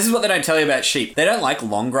would. This is what they don't tell you about sheep. They don't like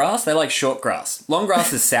long grass, they like short grass. Long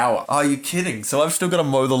grass is sour. Are you kidding? So I've still got to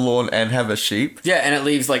mow the lawn and have a sheep? Yeah, and it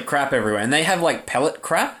leaves like crap everywhere. And they have like pellet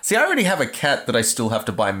crap. See, I already have a cat that I still have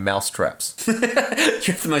to buy mouse traps. You're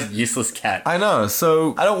the most useless cat. I know,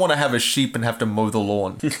 so I don't want to have a sheep and have to mow the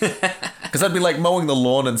lawn. Because I'd be like mowing the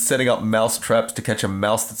lawn and setting up mouse traps to catch a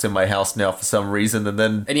mouse that's in my house now for some reason, and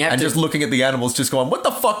then just looking at the animals just going, what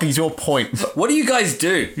the fuck is your point? What do you guys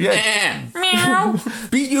do? Yeah. Meow.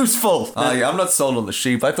 Be useful. Yeah, I'm not sold on the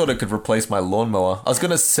sheep. I thought it could replace my lawnmower. I was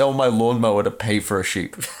going to sell my lawnmower to pay for a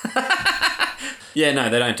sheep. Yeah, no,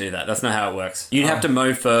 they don't do that. That's not how it works. You'd have to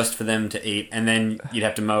mow first for them to eat, and then you'd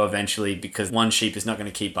have to mow eventually because one sheep is not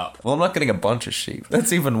going to keep up. Well, I'm not getting a bunch of sheep.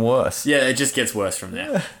 That's even worse. Yeah, it just gets worse from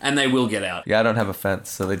there. And they will get out. Yeah, I don't have a fence,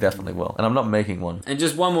 so they definitely will. And I'm not making one. And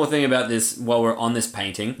just one more thing about this while we're on this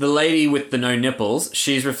painting. The lady with the no nipples,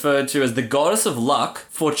 she's referred to as the goddess of luck,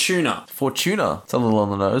 Fortuna. Fortuna. It's a little on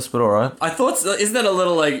the nose, but alright. I thought, isn't that a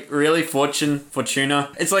little like, really, Fortuna?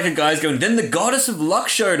 It's like a guy's going, then the goddess of luck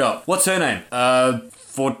showed up. What's her name?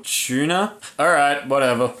 Fortuna? Alright,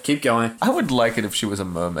 whatever. Keep going. I would like it if she was a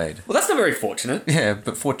mermaid. Well, that's not very fortunate. Yeah,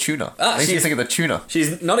 but Fortuna. Makes you think of the tuna.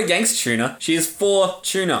 She's not against tuna. She is for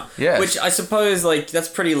tuna. Yes. Which I suppose, like, that's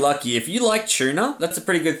pretty lucky. If you like tuna, that's a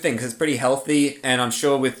pretty good thing because it's pretty healthy, and I'm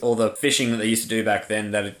sure with all the fishing that they used to do back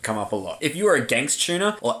then, that'd come up a lot. If you were against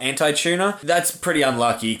tuna or anti-tuna, that's pretty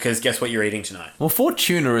unlucky because guess what you're eating tonight? Well,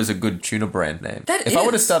 Fortuna is a good tuna brand name. If I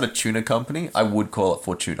were to start a tuna company, I would call it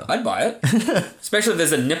Fortuna. I'd buy it. Especially if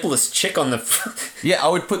there's a nippleless chick on the Yeah, I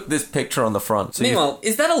would put this picture on the front. So Meanwhile,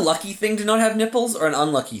 is that a lucky thing to not have nipples or an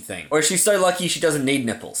unlucky thing? Or is she so lucky she doesn't need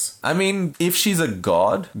nipples? I mean, if she's a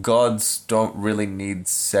god, gods don't really need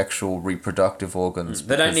sexual reproductive organs.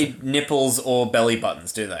 They don't need nipples or belly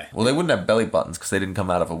buttons, do they? Well, they wouldn't have belly buttons because they didn't come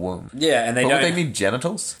out of a womb. Yeah, and they don't... Would they need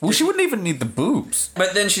genitals? Well, she wouldn't even need the boobs.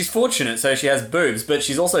 But then she's fortunate, so she has boobs, but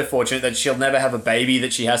she's also fortunate that she'll never have a baby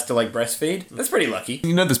that she has to, like, breastfeed. That's pretty lucky.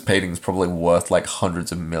 You know this painting's probably worth like hundreds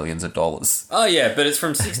hundreds of millions of dollars. Oh yeah, but it's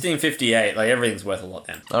from 1658. Like, everything's worth a lot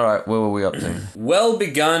then. All right, where were we up to? Well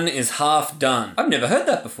begun is half done. I've never heard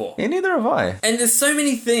that before. Yeah, neither have I. And there's so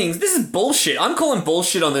many things. This is bullshit. I'm calling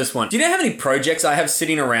bullshit on this one. Do you know how many projects I have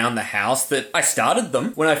sitting around the house that I started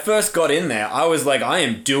them? When I first got in there, I was like, I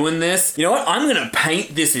am doing this. You know what? I'm going to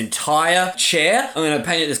paint this entire chair. I'm going to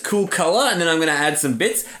paint it this cool color, and then I'm going to add some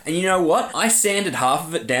bits. And you know what? I sanded half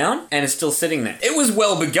of it down, and it's still sitting there. It was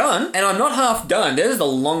well begun, and I'm not half done. There's a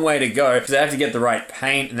long way to go, because I have to get the right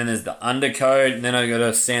paint, and then there's the undercoat, and then I got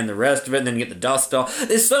to sand the rest of it, and then get the dust off.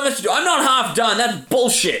 There's so much to do. I'm not half done. That's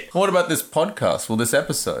bullshit. What about this podcast? Well, this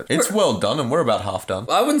episode. It's well done, and we're about half done.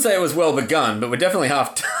 I wouldn't say it was well begun, but we're definitely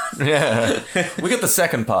half done. Yeah. We get the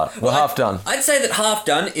second part. We're half done. I'd say that half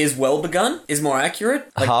done is well begun, is more accurate.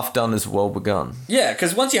 Like, Half done is well begun. yeah,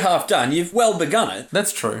 because once you're half done, you've well begun it.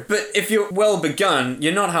 That's true. But if you're well begun,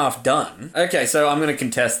 you're not half done. Okay, so I'm going to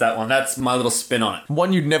contest that one. That's my little spin on it.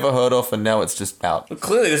 One you'd never heard of, and now it's just out. Well,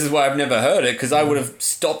 clearly this is why I've never heard it, because I would have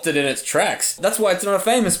stopped it in its tracks. That's why it's not a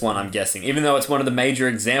famous one, I'm guessing, even though it's one of the major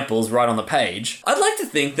examples right on the page. I'd like to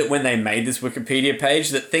think that when they made this Wikipedia page,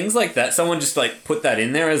 that things like that, someone just like put that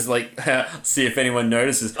in there as like, see if anyone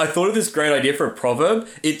notices. I thought of this great idea for a proverb.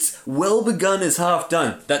 It's well begun is half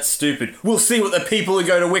done. That's stupid. We'll see what the people who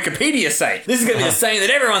go to Wikipedia say. This is going to be the saying that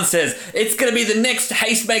everyone says. It's going to be the next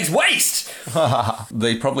haste makes waste.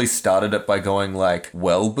 They probably started it by going like,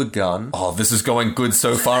 well begun. Oh, this is going good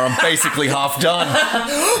so far. I'm basically half done.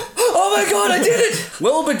 Oh my god, I did it!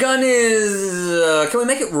 Well begun is... can we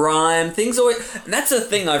make it rhyme? Things always... And that's a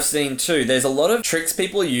thing I've seen too. There's a lot of tricks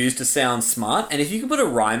people use to sound smart, and if you can put a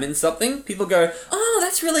rhyme in something, people go, oh,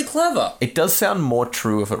 that's really clever. It does sound more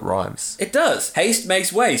true if it rhymes. It does. Haste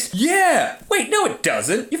makes waste. Yeah! Wait, no it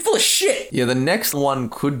doesn't. You're full of shit. Yeah, the next one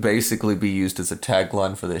could basically be used as a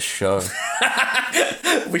tagline for this show.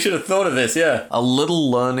 We should have thought of this, yeah. A little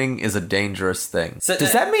learning is a dangerous thing. So,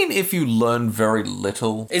 does that mean if you learn very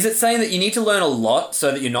little? Is it saying that you need to learn a lot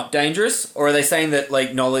so that you're not dangerous? Or are they saying that,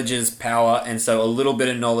 like, knowledge is power and so a little bit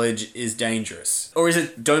of knowledge is dangerous? Or is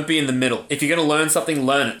it don't be in the middle? If you're going to learn something,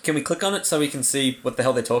 learn it. Can we click on it so we can see what the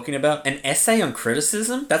hell they're talking about? An essay on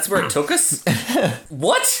criticism? That's where it took us?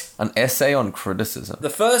 What? An essay on criticism. The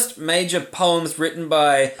first major poems written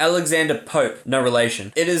by Alexander Pope. No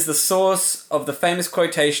relation. It is the source of the famous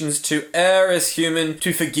quotations, to err is human,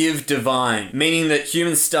 to forgive divine. Meaning that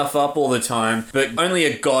humans stuff up all the time, but only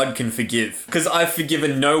a god can forgive. Because I've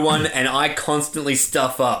forgiven no one and I constantly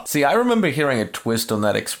stuff up. See, I remember hearing a twist on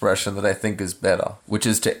that expression that I think is better, which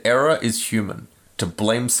is to err is human. To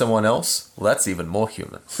blame someone else, well, that's even more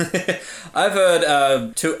human. I've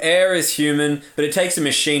heard to err is human, but it takes a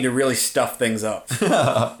machine to really stuff things up.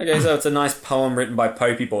 Okay, so it's a nice poem written by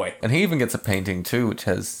Popey Boy. And he even gets a painting too, which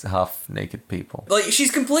has half-naked people. Like,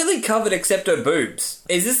 she's completely covered except her boobs.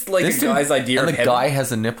 Is this like a guy's idea of heaven? And the guy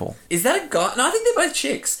has a nipple. Is that a guy? No, I think they're both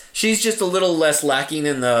chicks. She's just a little less lacking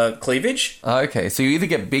in the cleavage. Okay, so you either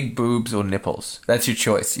get big boobs or nipples. That's your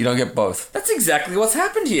choice. You don't get both. That's exactly what's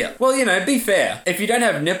happened here. Well, you know, be fair. If you don't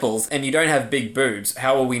have nipples and you don't have big boobs,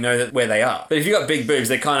 how will we know that where they are? But if you got big boobs,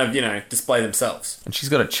 they kind of, you know, display themselves. And she's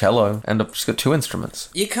got a cello and she's got two instruments.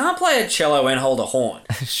 You can't play a cello and hold a horn.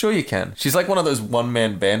 Sure you can. She's like one of those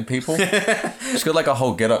one-man band people. She's got like a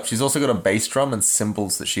whole get-up. She's also got a bass drum and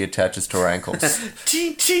cymbals that she attaches to her ankles.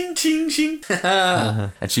 Ching, ching, ching, ching.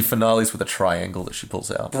 And she finales with a triangle that she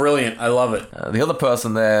pulls out. Brilliant. I love it. The other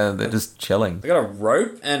person there, they're just chilling. They got a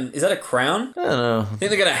rope, and is that a crown? I don't know. I think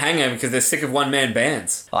they're going to hang him because they're sick of one-man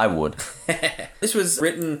bands. I would. This was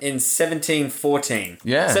written in 1714.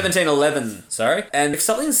 Yeah. 1711, sorry. And if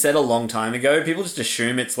something's said a long time ago, people just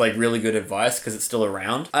assume it's like really good advice because it's still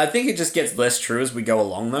around. I think it just gets less true as we go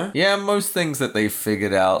along though. Yeah, most things that they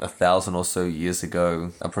figured out 1,000 or so years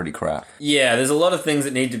ago are pretty crap. Yeah, there's a lot of things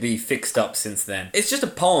that need to be fixed up since then. It's just a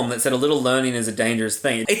poem that said a little learning is a dangerous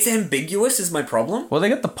thing. It's ambiguous is my problem. Well, they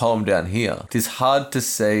got the poem down here. "'Tis hard to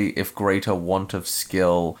say if greater want of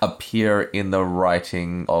skill appear in the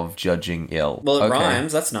writing of judging ill." Well, it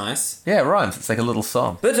rhymes. That's nice. Yeah, it rhymes. It's like a little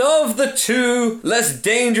song. "But of the two, less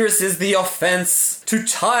dangerous is the offense to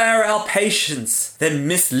tire our patience than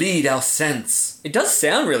mislead our sense." It does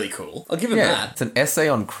sound really cool. I'll give him that. It's an essay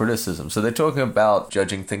on criticism. So they're talking about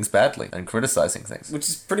judging things badly and criticizing things. Which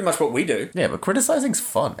is pretty much what we do. Yeah, but criticizing's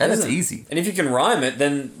fun. And it's easy. And if you can rhyme it,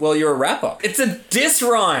 then, well, you're a rapper. It's a diss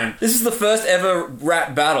rhyme. This is the first ever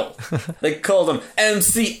rap battle. They called him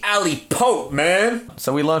MC Ali Pope, man.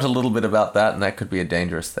 So we learnt a little bit bit about that, and that could be a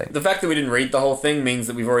dangerous thing. The fact that we didn't read the whole thing means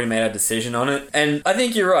that we've already made our decision on it. And I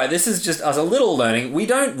think you're right. This is just us a little learning. We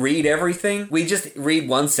don't read everything. We just read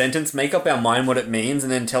one sentence, make up our mind what it means,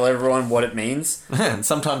 and then tell everyone what it means. And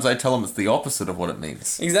sometimes I tell them it's the opposite of what it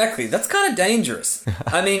means. Exactly. That's kind of dangerous.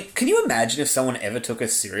 I mean, can you imagine if someone ever took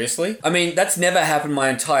us seriously? I mean, that's never happened my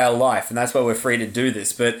entire life, and that's why we're free to do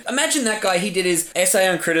this. But imagine that guy, he did his essay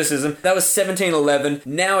on criticism. That was 1711.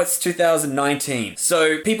 Now it's 2019.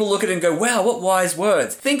 So people look at it and go, wow, what wise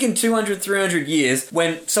words. Think in 200, 300 years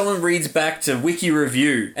when someone reads back to Wiki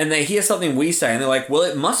Review and they hear something we say and they're like, well,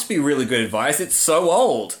 it must be really good advice. It's so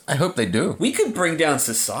old. I hope they do. We could bring down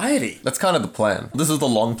society. That's kind of the plan. This is the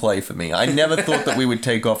long play for me. I never thought that we would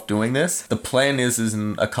take off doing this. The plan is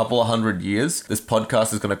in a couple of 100 years, this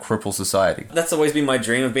podcast is going to cripple society. That's always been my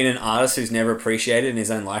dream of being an artist who's never appreciated in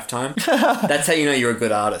his own lifetime. That's how you know you're a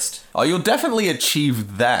good artist. Oh, you'll definitely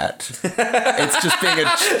achieve that. It's just being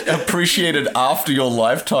appreciated after your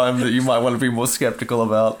lifetime that you might want to be more skeptical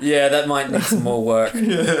about. Yeah, that might need some more work.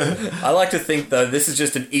 I like to think, though, this is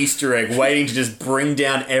just an Easter egg waiting to just bring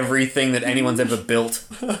down everything that anyone's ever built.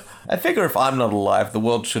 I figure if I'm not alive, the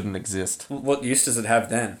world shouldn't exist. What use does it have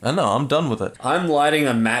then? I know, I'm done with it. I'm lighting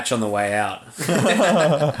a match on the way out.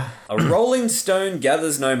 A rolling stone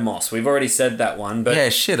gathers no moss. We've already said that one, but... Yeah,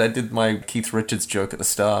 shit, I did my Keith Richards joke at the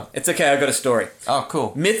start. It's okay, I've got a story. Oh,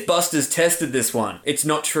 cool. Mythbusters tested this one. It's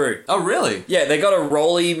not true. Oh, really? Yeah, they got a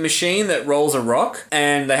rolly machine that rolls a rock,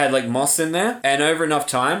 and they had, like, moss in there, and over enough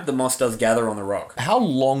time, the moss does gather on the rock. How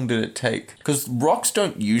long did it take? Because rocks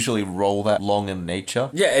don't usually roll that long in nature.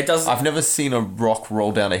 Yeah, it does. I've never seen a rock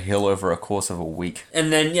roll down a hill over a course of a week.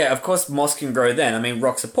 And then, yeah, of course, moss can grow then. I mean,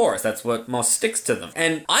 rocks are porous. That's what moss sticks to them.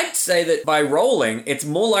 And I'd say that by rolling, it's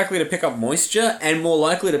more likely to pick up moisture and more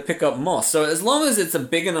likely to pick up moss. So as long as it's a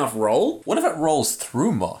big enough roll... What if it rolls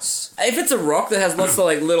through moss? If it's a rock that has lots of,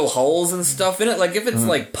 like, little holes and stuff in it, like if it's,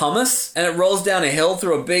 like, pumice and it rolls down a hill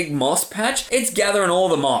through a big moss patch, it's gathering all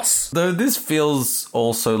the moss. Though this feels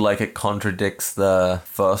also like it contradicts the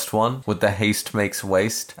first one with the haste makes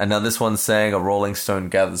waste. And now this one's saying a rolling stone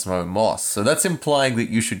gathers no moss. So that's implying that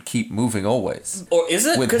you should keep moving always. Or is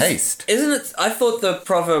it? With 'Cause haste. Isn't it? I thought the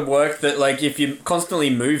proverb worked that, like, if you're constantly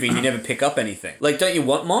moving, you never pick up anything. Like, don't you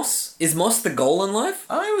want moss? Is moss the goal in life?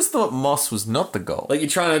 I always thought moss was not the goal. Like, you're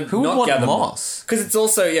trying to Who would not want gather moss? Because it's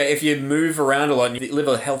also, yeah, if you move around a lot and you live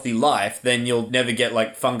a healthy life, then you'll never get,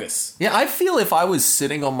 like, fungus. Yeah, I feel if I was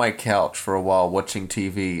sitting on my couch for a while watching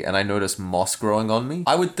TV and I noticed moss growing on me,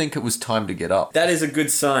 I would think it was time to get up. That is a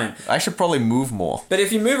good sign. I should probably move more. But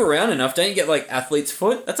if you move around enough, don't you get, like, athlete's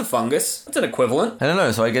foot? That's a fungus. That's an equivalent. I don't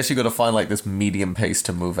know, so I guess you got to find like this medium pace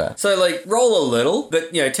to move at. So, like, roll a little,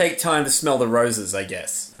 but, you know, take time to smell the roses, I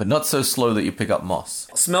guess. But not so slow that you pick up moss.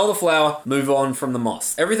 Smell the flower, move on from the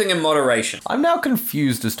moss. Everything in moderation. I'm now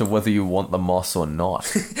confused as to whether you want the moss or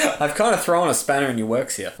not. I've kind of thrown a spanner in your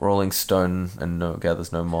works here. Rolling stone and no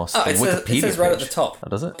gathers no moss. Oh, The it says right at the page. top. Oh,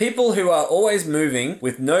 does it? People who are always moving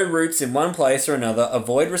with no roots in one place or another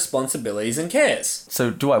avoid responsibilities and cares. So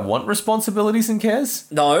do I want responsibilities and cares?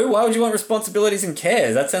 No, why would you want responsibilities and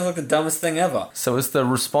cares? That sounds like the dumbest thing ever. So is the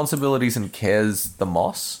responsibilities and cares the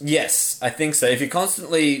moss? Yes, I think so. If you're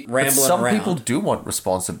constantly But rambling some around. people do want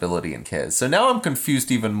responsibility and cares. So now I'm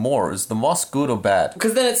confused even more. Is the moss good or bad?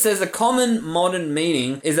 Because then it says a common modern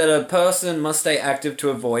meaning is that a person must stay active to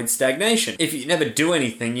avoid stagnation. If you never do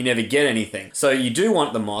anything, you never get anything. So you do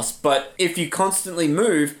want the moss, but if you constantly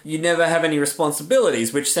move, you never have any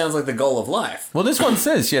responsibilities, which sounds like the goal of life. Well, this one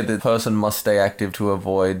says, yeah, the person must stay active to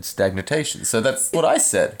avoid stagnation. So that's what I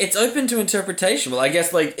said. It's open to interpretation. Well, I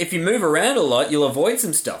guess, like, if you move around a lot, you'll avoid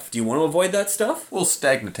some stuff. Do you want to avoid that stuff? Well,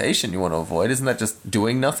 stagnation you want to avoid. Isn't that just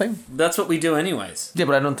doing nothing? That's what we do anyways. Yeah,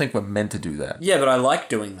 but I don't think we're meant to do that. Yeah, but I like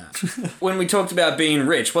doing that. When we talked about being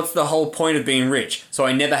rich, what's the whole point of being rich? So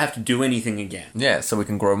I never have to do anything again. Yeah, so we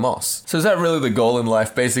can grow moss. So is that really the goal in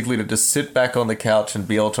life? Basically to just sit back on the couch and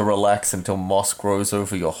be able to relax until moss grows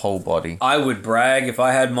over your whole body? I would brag if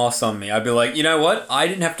I had moss on me. I'd be like, you know what? I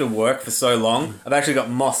didn't have to work for so long. I've actually got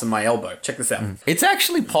moss on my elbow. Check this out. It's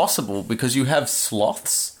actually possible because you have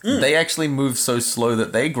sloths. They actually move so slow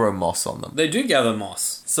that they grow moss on them. They do gather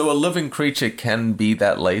moss. So a living creature can be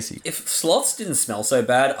that lazy. If sloths didn't smell so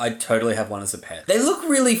bad, I'd totally have one as a pet. They look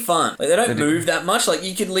really fun. Like, they don't move that much. Like,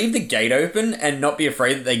 you could leave the gate open and not be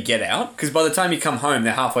afraid that they get out. Because by the time you come home,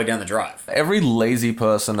 they're halfway down the drive. Every lazy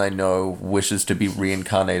person I know wishes to be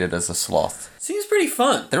reincarnated as a sloth. Seems pretty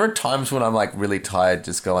fun. There are times when I'm like really tired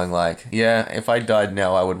just going like, yeah, if I died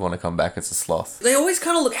now, I would want to come back as a sloth. They always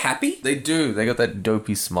kind of look happy. They do. They got that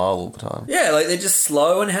dopey smile all the time. Yeah, like they're just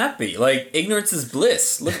slow and happy. Like, ignorance is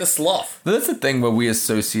bliss. Look at the sloth. But that's the thing where we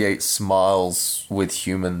associate smiles with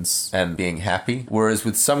humans and being happy, whereas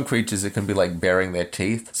with some creatures it can be like baring their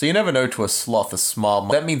teeth. So you never know, to a sloth, a smile,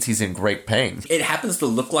 that means he's in great pain. It happens to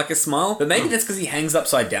look like a smile, but maybe that's because he hangs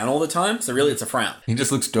upside down all the time, so really it's a frown. He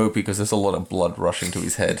just looks dopey because there's a lot of blood rushing to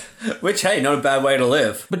his head. Which, hey, not a bad way to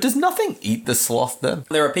live. But does nothing eat the sloth then?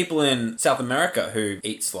 There are people in South America who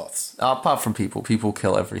eat sloths. Apart from people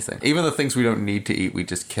kill everything. Even the things we don't need to eat, we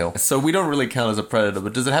just kill. So we don't really count as a predator,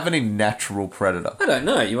 but does it have any natural predator? I don't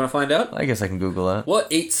know. You want to find out? I guess I can Google that.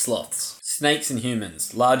 What eats sloths? Snakes and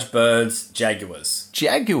humans. Large birds. Jaguars.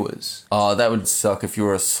 Jaguars? Oh, that would suck if you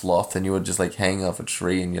were a sloth and you were just like hanging off a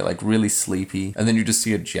tree and you're like really sleepy and then you just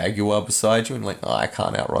see a jaguar beside you and like, oh, I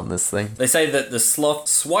can't outrun this thing. They say that the sloth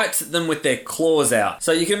swipes at them with their claws out.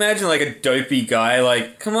 So you can imagine like a dopey guy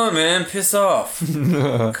like, come on man, piss off.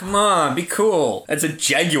 Come on, be cool. It's a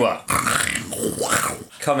jaguar.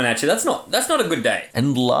 Coming at you. That's not a good day.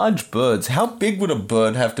 And large birds. How big would a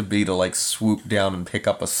bird have to be to like swoop down and pick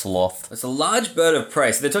up a sloth? It's a large bird of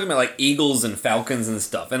prey. So they're talking about like eagles and falcons and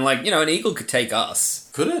stuff. And like, you know, an eagle could take us.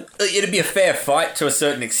 Could it? It'd be a fair fight to a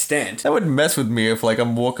certain extent. That would mess with me if like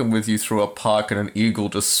I'm walking with you through a park and an eagle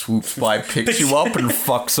just swoops by, picks you up and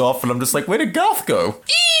fucks off and I'm just like, where did Garth go?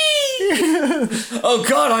 Oh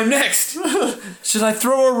god, I'm next. Should I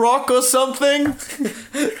throw a rock or something?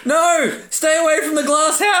 No! Stay away from the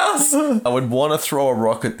glass house! I would want to throw a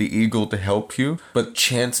rock at the eagle to help you, but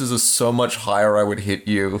chances are so much higher I would hit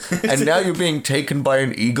you. And now you're being taken by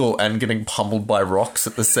an eagle and getting pummeled by rocks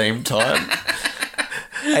at the same time.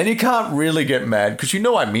 And you can't really get mad, because you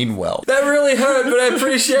know I mean well. That really hurt, but I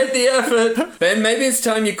appreciate the effort. Ben, maybe it's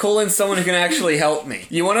time you call in someone who can actually help me.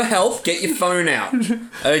 You want to help? Get your phone out.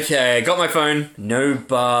 Okay, got my phone. No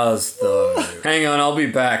bars, though. Hang on, I'll be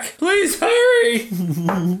back. Please hurry!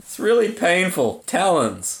 It's really painful.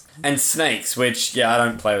 Talons. And snakes, which, yeah, I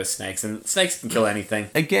don't play with snakes, and snakes can kill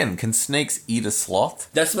anything. Again, can snakes eat a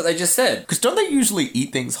sloth? That's what they just said. Because don't they usually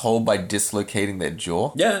eat things whole by dislocating their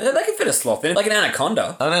jaw? Yeah, they can fit a sloth in, like an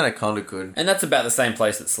anaconda. An anaconda could. And that's about the same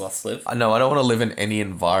place that sloths live. No, I don't want to live in any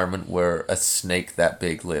environment where a snake that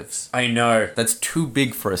big lives. I know. That's too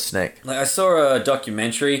big for a snake. Like, I saw a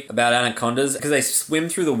documentary about anacondas, because they swim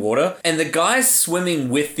through the water, and the guy's swimming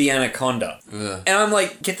with the anaconda. Ugh. And I'm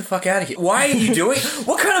like, get the fuck out of here. Why are you doing...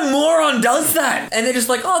 What kind of moron does that? And they're just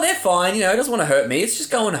like, oh, they're fine, you know, it doesn't want to hurt me, it's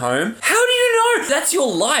just going home. How do you know? That's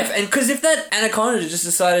your life. And because if that anaconda just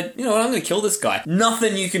decided, you know what, I'm going to kill this guy,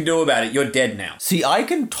 nothing you can do about it, you're dead now. See, I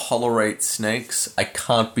can tolerate snakes. I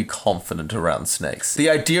can't be confident around snakes. The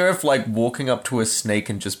idea of like walking up to a snake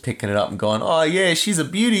and just picking it up and going, oh yeah, she's a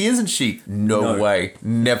beauty, isn't she? No way.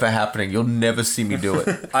 Never happening. You'll never see me do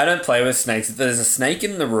it. I don't play with snakes. If there's a snake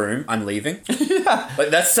in the room, I'm leaving. Yeah. Like,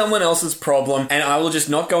 that's someone else's problem, and I will just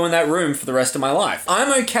not go in that room for the rest of my life.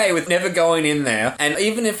 I'm okay with never going in there, and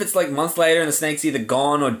even if it's like months later and the snake's either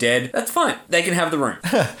gone or dead, that's fine. They can have the room.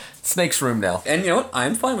 Snake's room now. And you know what?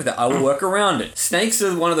 I'm fine with that. I will work around it. Snakes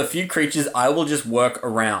are one of the few creatures I will just work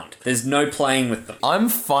around. There's no playing with them. I'm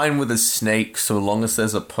fine with a snake so long as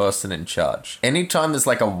there's a person in charge. Anytime there's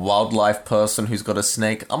like a wildlife person who's got a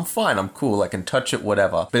snake, I'm fine. I'm cool. I can touch it,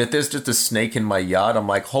 whatever. But if there's just a snake in my yard, I'm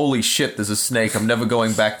like, holy shit, there's a snake. I'm never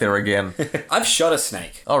going back there again. I've shot a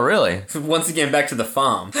snake. Oh, really? Once again, back to the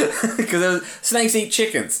farm. Because snakes eat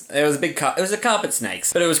chickens. It was a carpet snake.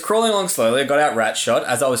 But it was crawling along slowly. I got out rat shot,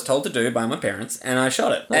 as I was told to do by my parents, and I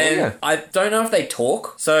shot it. And I don't know if they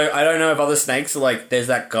talk, so I don't know if other snakes are like, there's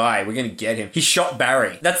that guy, we're gonna get him. He shot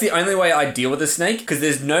Barry. That's the only way I deal with a snake, because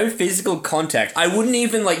there's no physical contact. I wouldn't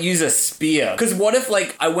even like use a spear, because what if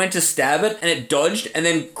like I went to stab it and it dodged and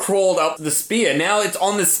then crawled up the spear? Now it's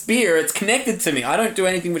on the spear, it's connected to me. I don't do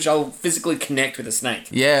anything which I'll physically connect with a snake.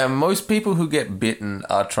 Yeah, most people who get bitten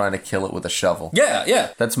are trying to kill it with a shovel. Yeah.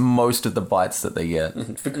 That's most of the bites that they get.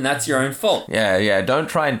 And that's your own fault. Yeah, don't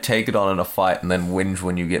try and take it on in a fight and then whinge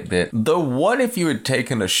when you get bit. Though what if you had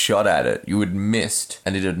taken a shot at it, you had missed,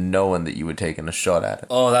 and it had known that you had taken a shot at it?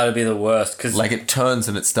 Oh, that'd be the worst, because like it turns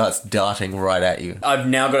and it starts darting right at you. I've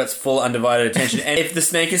now got its full undivided attention, and if the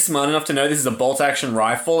snake is smart enough to know this is a bolt-action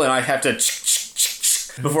rifle and I have to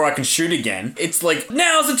before I can shoot again, it's like,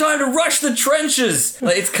 now's the time to rush the trenches!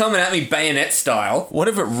 Like, it's coming at me bayonet style. What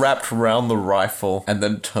if it wrapped around the rifle and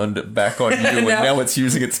then turned it back on you and now it's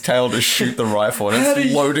using its tail to shoot the rifle and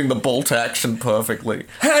it's loading the bolt action perfectly?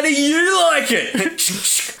 How do you like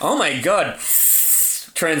it? Oh my god.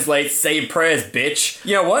 translates say your prayers, bitch.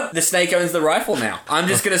 You know what? The snake owns the rifle now. I'm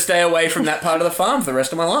just going to stay away from that part of the farm for the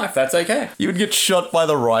rest of my life. That's okay. You would get shot by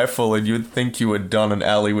the rifle and you'd think you were done, and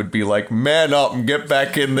Allie would be like, man up and get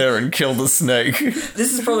back in there and kill the snake.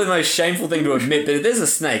 This is probably the most shameful thing to admit, but if there's a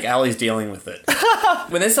snake, Allie's dealing with it.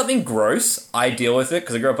 When there's something gross, I deal with it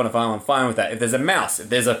because I grew up on a farm. I'm fine with that. If there's a mouse, if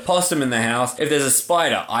there's a possum in the house, if there's a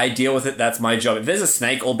spider, I deal with it. That's my job. If there's a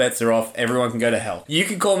snake, all bets are off. Everyone can go to hell. You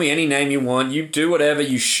can call me any name you want. You do whatever.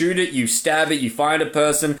 You shoot it. You stab it. You find a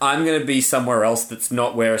person. I'm going to be somewhere else that's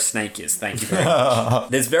not where a snake is. Thank you very much.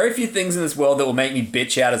 There's very few things in this world that will make me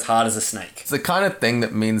bitch out as hard as a snake. It's the kind of thing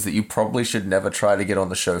that means that you probably should never try to get on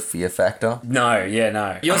the show Fear Factor. No.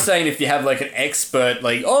 You're saying if you have like an expert,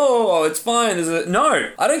 like, oh, it's fine. No.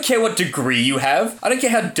 I don't care what degree you have. I don't care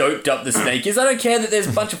how doped up the snake is. I don't care that there's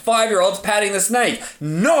a bunch of 5-year-olds patting the snake.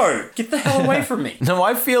 No. Get the hell away from me. No,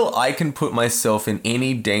 I feel I can put myself in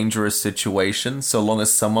any dangerous situation so long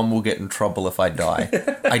as someone will get in trouble if I die.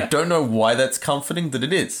 I don't know why that's comforting, but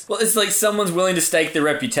it is. Well, it's like someone's willing to stake their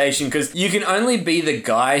reputation because you can only be the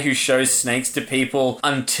guy who shows snakes to people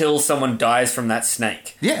until someone dies from that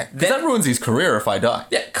snake. Yeah, because that ruins his career if I die.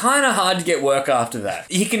 Yeah, kind of hard to get work after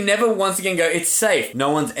that. He can never once again go, it's safe.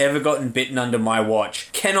 No one's ever gotten bitten under my watch.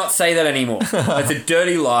 Cannot say that anymore. That's a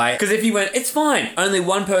dirty lie. Because if you went, it's fine. Only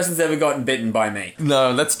one person's ever gotten bitten by me.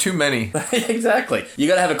 No, that's too many. Exactly. You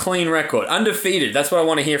got to have a clean record. Undefeated. That's what I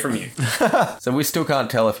want to hear from you. So we still can't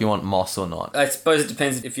tell if you want moss or not. I suppose it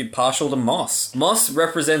depends if you're partial to moss. Moss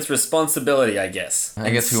represents responsibility, I guess.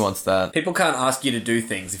 I guess who wants that? People can't ask you to do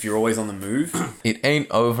things if you're always on the move. It ain't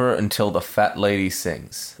over until the fat lady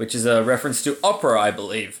sings. Which is a reference to opera, I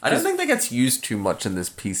believe. I don't think that gets used too much in this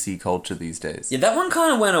PC culture these days. Yeah, that one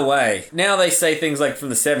kind of went away. Now they say things like from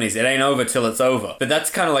the 70s, it ain't over till it's over. But that's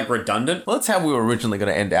kind of like redundant. Well, that's how we were originally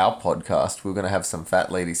going to end our podcast. We were going to have some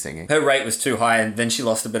fat lady singing. Her rate was too high and then she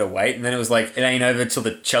lost a bit of weight. And then it was like, it ain't over till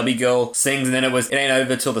the chubby girl sings. And then it was, it ain't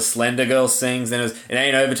over till the slender girl sings. Then it was, it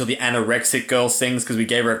ain't over till the anorexic girl sings because we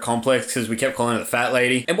gave her a complex because we kept calling her the fat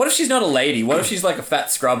lady. And what if she's not a lady? What if she's like a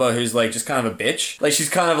fat scrubber who's like just kind of a bitch? Like she's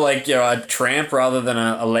kind of like, you know, a tramp rather than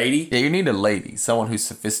a lady? Yeah, you need a lady. Someone who's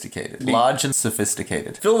sophisticated. Large and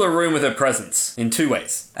sophisticated. Fill the room with her presence in 2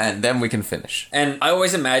 ways. And then we can finish. And I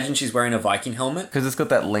always imagine she's wearing a Viking helmet. Because it's got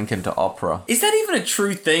that link into opera. Is that even a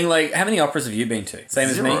true thing? Like, how many operas have you been to? Same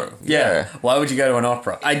as me? Zero. Yeah. Why would you go to an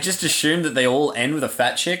opera? I just assumed that they all end with a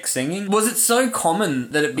fat chick singing. Was it so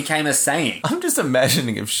common that it became a saying? I'm just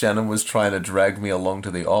imagining if Shannon was trying to drag me along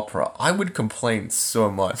to the opera, I would complain so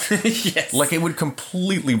much. Yes. Like, it would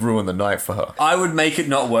completely ruin the night for her. I would make it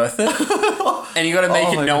not worth it. And you gotta make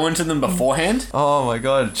it known to them beforehand. Oh my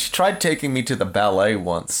god. She tried taking me to the ballet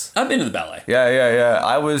once. I've been to the ballet. Yeah.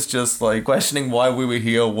 I was just like questioning why we were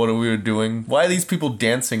here, what we were doing. Why are these people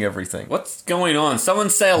dancing everything? What's going on? Someone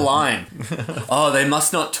say a line. Oh, they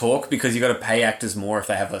must not talk because you gotta pay actors more if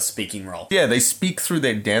they have a speaking role. Yeah, they speak through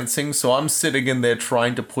their dancing, so I'm sitting in there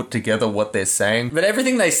trying to put together what they're saying. But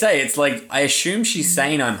everything they say, it's like, I assume she's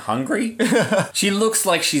saying I'm hungry. She looks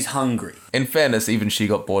like she's hungry. In fairness, even she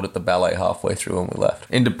got bored at the ballet halfway through when we left.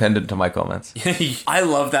 Independent to my comments. I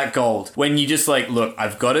love that gold. When you just like, look,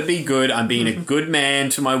 I've got to be good. I'm being a good man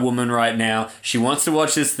to my woman right now. She wants to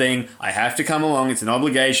watch this thing. I have to come along. It's an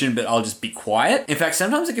obligation, but I'll just be quiet. In fact,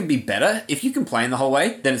 sometimes it can be better. If you complain the whole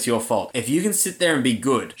way, then it's your fault. If you can sit there and be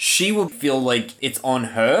good, she will feel like it's on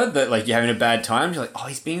her that like you're having a bad time. You're like, oh,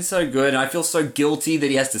 he's being so good. And I feel so guilty that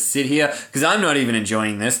he has to sit here because I'm not even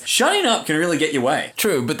enjoying this. Shutting up can really get your way.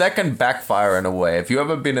 True, but that can backfire in a way. If you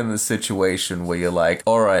ever been in the situation where you're like,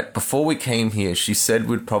 alright, before we came here, she said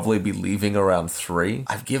we'd probably be leaving around 3.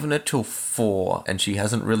 I've given it till 4 and she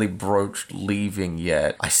hasn't really broached leaving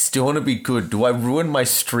yet. I still want to be good. Do I ruin my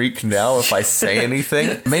streak now if I say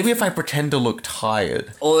anything? Maybe if I pretend to look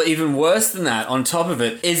tired. Or even worse than that, on top of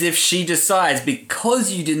it, is if she decides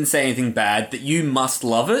because you didn't say anything bad that you must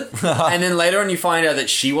love it. And then later on you find out that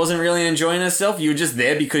she wasn't really enjoying herself. You were just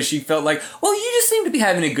there because she felt like, well, you just seem to be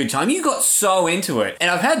having a good time. You got so into it. And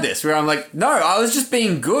I've had this where I'm like, no, I was just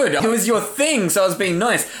being good. It was your thing, so I was being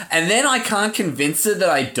nice. And then I can't convince her that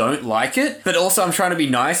I don't like it, but also I'm trying to be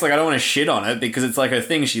nice. Like, I don't want to shit on it because it's like a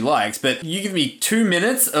thing she likes. But you give me 2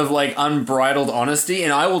 minutes of like unbridled honesty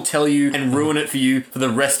and I will tell you and ruin it for you for the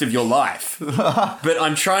rest of your life. But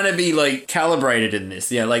I'm trying to be like calibrated in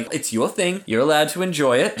this. Yeah, like, it's your thing. You're allowed to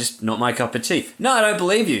enjoy it. Just not my cup of tea. No, I don't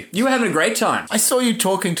believe you. You were having a great time. I saw you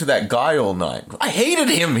talking to that guy all night. I hated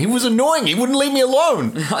him. He was annoying. He wouldn't leave me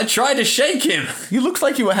alone. I tried to shake him. You looked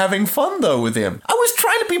like you were having fun though with him. I was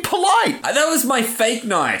trying to be polite. That was my fake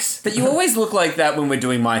nice. But you always look like that when we're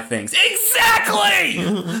doing my things. Exactly!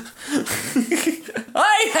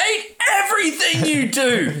 I hate everything you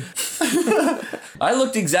do. I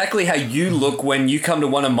looked exactly how you look when you come to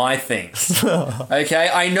one of my things. Okay?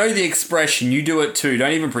 I know the expression. You do it too.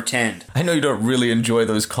 Don't even pretend. I know you don't really enjoy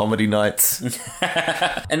those comedy nights.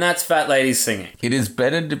 And that's fat ladies singing. It is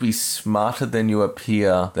better to be smarter than you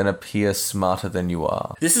appear than appear smarter than you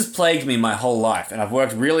are. This has plagued me my whole life, and I've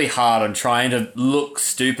worked really hard on trying to look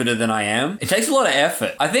stupider than I am. It takes a lot of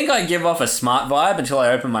effort. I think I give off a smart vibe until I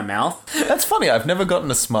open my mouth. That's funny. I've never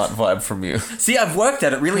gotten a smart vibe from you. See, I've worked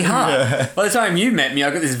at it really hard. By the time you met me,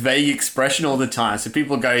 I got this vague expression all the time. So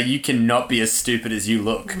people go, you cannot be as stupid as you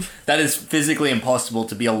look. That is physically impossible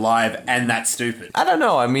to be alive and that stupid. I don't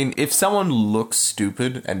know. I mean, if someone looks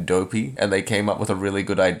stupid and dopey and they came up with a really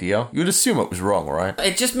good idea, you'd assume it was wrong, right?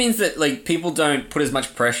 It just means that, like, people don't put as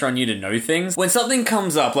much pressure on you to know things. When something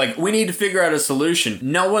comes up, like, we need to figure out a solution,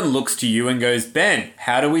 no one looks to you and goes, Ben,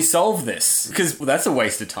 how do we solve this? Because, well, that's a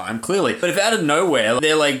waste of time, clearly. But if out of nowhere,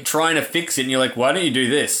 they're, like, trying to fix it and you're like, why don't you do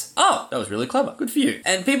this? Oh, that was really clever. Good for you.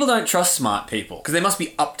 And people don't trust smart people because they must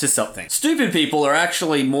be up to something. Stupid people are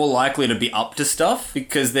actually more likely to be up to stuff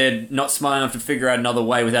because they're not smart enough to figure out another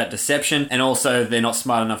way without deception, and also they're not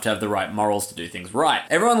smart enough to have the right morals to do things right.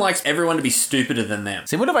 Everyone likes everyone to be stupider than them.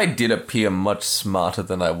 See, what if I did appear much smarter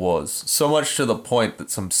than I was? So much to the point that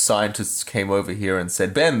some scientists came over here and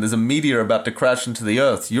said, Ben, there's a meteor about to crash into the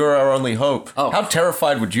Earth. You're our only hope. Oh. How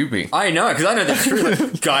terrified would you be? I know, because I know the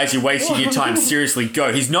truth. Guys, you're wasting your time. Seriously,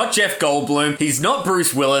 go. He's not Jeff Goldblum. He's not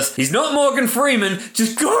Bruce Willis. He's not Morgan Freeman.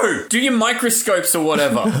 Just go. Do your microscopes or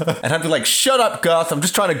whatever. And I'd be like, shut up, Garth. I'm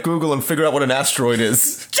just trying to Google and figure out what an asteroid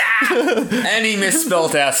is. And he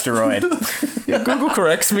misspelled asteroid. Yeah, Google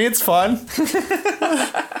corrects me. It's fine.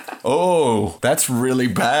 Oh, that's really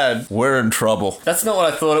bad. We're in trouble. That's not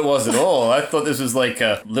what I thought it was at all. I thought this was like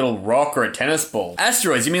a little rock or a tennis ball.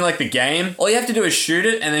 Asteroids, you mean like the game? All you have to do is shoot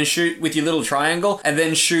it and then shoot with your little triangle and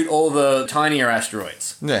then shoot all the tinier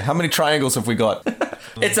asteroids. Yeah, how many triangles have we got?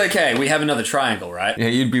 It's okay. We have another triangle, right? Yeah,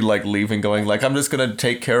 you'd be like leaving going like, I'm just going to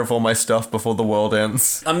take care of all my stuff before the world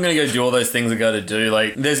ends. I'm going to go do all those things I got to do.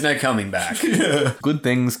 Like, there's no coming back. Good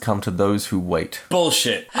things come to those who wait.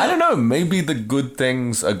 Bullshit. I don't know. Maybe the good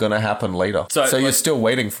things are going to happen later. So you're still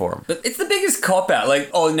waiting for them. But it's the biggest cop-out. Like,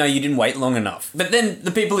 oh, no, you didn't wait long enough. But then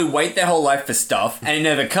the people who wait their whole life for stuff and it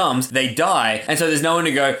never comes, they die. And so there's no one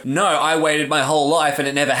to go, no, I waited my whole life and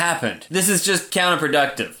it never happened. This is just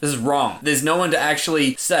counterproductive. This is wrong. There's no one to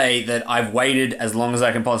actually say that I've waited as long as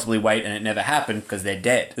I can possibly wait and it never happened because they're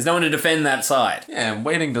dead. There's no one to defend that side. Yeah, and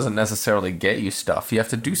waiting doesn't necessarily get you stuff. You have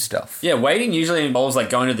to do stuff. Yeah, waiting usually involves like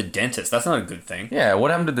going to the dentist. That's not a good thing. Yeah,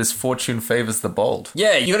 what happened to this fortune favors the bold?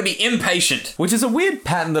 Yeah, you gotta be impatient. Which is a weird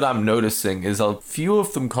pattern that I'm noticing is a few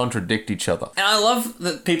of them contradict each other. And I love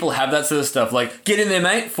that people have that sort of stuff. Like, get in there,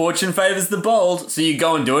 mate. Fortune favors the bold. So you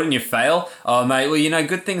go and do it and you fail. Oh, mate, well, you know,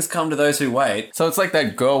 good things come to those who wait. So it's like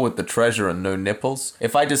that girl with the treasure and no nipples.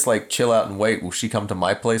 If I just like chill out and wait, will she come to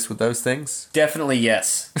my place with those things? Definitely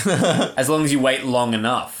yes. As long as you wait long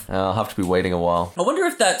enough. I'll have to be waiting a while. I wonder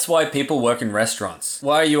if that's why people work in restaurants.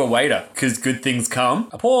 Why are you a waiter? Because good things come?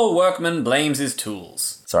 A poor workman blames his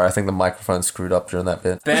tools. Sorry, I think the microphone screwed up during that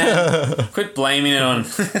bit. Ben, quit blaming it on...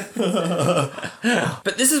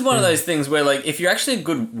 But this is one of those things where, like, if you're actually a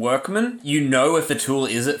good workman, you know if the tool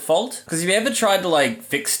is at fault. Because have you ever tried to, like,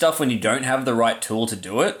 fix stuff when you don't have the right tool to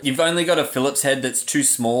do it? You've only got a Phillips head that's too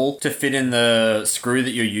small to fit in the screw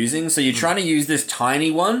that you're using, so you're trying to use this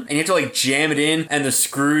tiny one, and you have to, like, jam it in, and the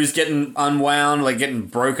screw's getting unwound, like, getting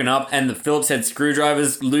broken up, and the Phillips head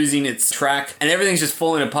screwdriver's losing its track, and everything's just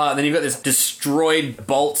falling apart, and then you've got this destroyed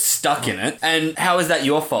bolt stuck in it, and how is that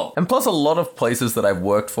your fault? And plus, a lot of places that I've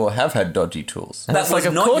worked for have had dodgy tools. And That that's like, was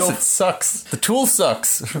of not course your- it sucks. The tool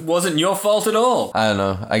sucks. It wasn't your fault at all. I don't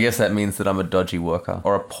know. I guess that means that I'm a dodgy worker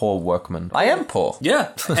or a poor workman. I am poor.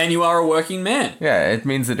 Yeah, and you are a working man. Yeah, it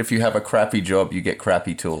means that if you have a crappy job, you get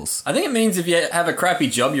crappy tools. I think it means if you have a crappy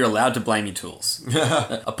job, you're allowed to blame your tools.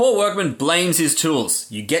 A poor workman blames his tools.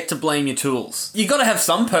 You get to blame your tools. You gotta have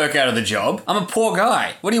some perk out of the job. I'm a poor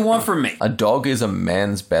guy. What do you want from me? A dog is a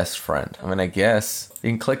man's best friend. I mean, I guess. You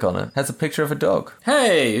can click on it. It has a picture of a dog.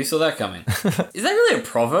 Hey, who saw that coming? Is that really a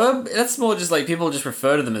proverb? That's more just like people just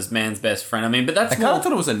refer to them as man's best friend. I mean, but that's I kind more... of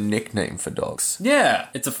thought it was a nickname for dogs. Yeah,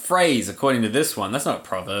 it's a phrase according to this one. That's not a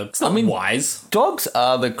proverb. It's not wise. Dogs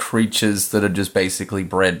are the creatures that are just basically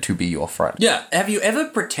bred to be your friend. Yeah, have you ever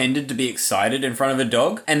pretended to be excited in front of a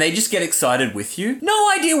dog and they just get excited with you? No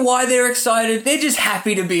idea why they're excited. They're just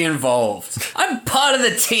happy to be involved. I'm part of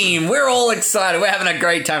the team. We're all excited. We're having a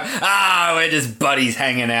great time. We're just buddies buddies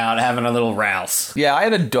hanging out, having a little rouse. Yeah, I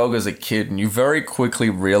had a dog as a kid, and you very quickly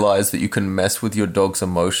realize that you can mess with your dog's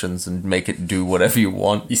emotions and make it do whatever you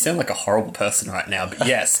want. You sound like a horrible person right now, but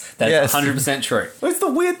yes, that's Yes. 100% true. It's the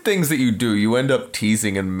weird things that you do. You end up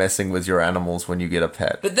teasing and messing with your animals when you get a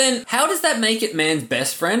pet. But then, how does that make it man's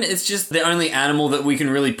best friend? It's just the only animal that we can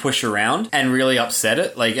really push around and really upset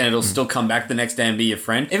it, and it'll still come back the next day and be your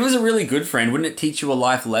friend. If it was a really good friend, wouldn't it teach you a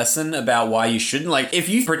life lesson about why you shouldn't? Like, if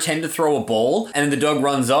you pretend to throw a ball and the dog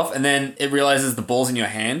runs off and then it realizes the ball's in your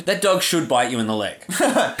hand, that dog should bite you in the leg.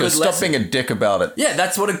 Good Stop lesson. being a dick about it. Yeah,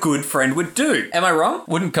 that's what a good friend would do. Am I wrong?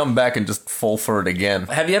 Wouldn't come back and just fall for it again.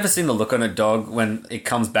 Have you ever seen the look on a dog when it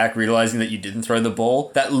comes back realizing that you didn't throw the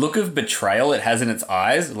ball? That look of betrayal it has in its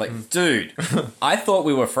eyes? Like, dude, I thought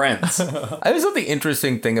we were friends. I was thought the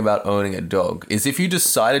interesting thing about owning a dog is if you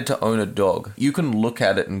decided to own a dog, you can look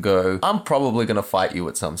at it and go, I'm probably going to fight you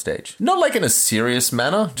at some stage. Not like in a serious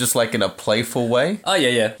manner, just like in a playful way. Oh,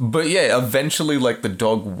 yeah. But yeah, eventually like the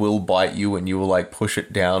dog will bite you and you will like push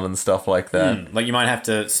it down and stuff like that. Like you might have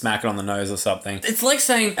to smack it on the nose or something. It's like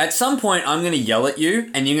saying, at some point I'm going to yell at you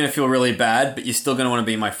and you're going to feel really bad, but you're still going to want to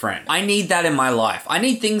be my friend. I need that in my life. I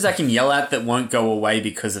need things I can yell at that won't go away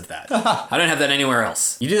because of that. I don't have that anywhere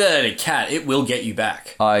else. You do that at a cat, it will get you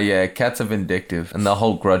back. Oh yeah, cats are vindictive and they'll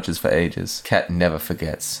hold grudges for ages. Cat never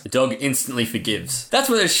forgets. The dog instantly forgives. That's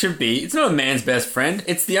what it should be. It's not a man's best friend.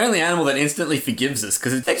 It's the only animal that instantly forgives us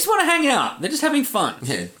because they just want to hang out. They're just having fun.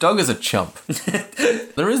 Yeah, dog is a chump.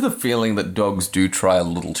 There is the feeling that dogs do try a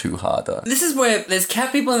little too hard though. This is where there's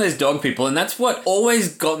cat people and there's dog people, and that's what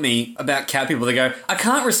always got me about cat people. They go, I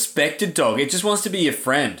can't respect a dog. It just wants to be your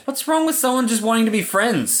friend. What's wrong with someone just wanting to be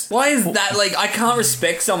friends? Why is that like, I can't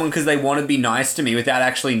respect someone because they want to be nice to me without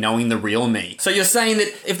actually knowing the real me? So you're saying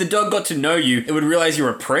that if the dog got to know you, it would realize you're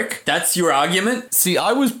a prick? That's your argument? See,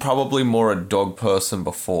 I was probably more a dog person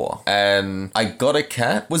before, and I got a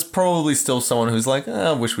cat, was probably still someone who's like,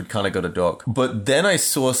 I wish we'd kind of got a dog. But then I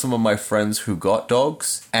saw some of my friends who got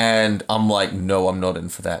dogs, and I'm like, no, I'm not in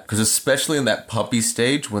for that. Because especially in that puppy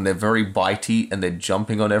stage, when they're very bitey and they're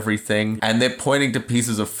jumping on everything, and they're pointing to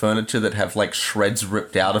pieces of furniture that have like shreds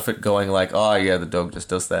ripped out of it, going like, oh yeah, the dog just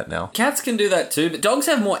does that now. Cats can do that too, but dogs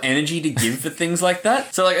have more energy to give for things like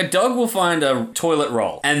that. So like a dog will find a toilet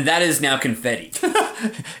roll, and that is now confetti.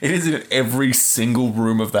 It is in every single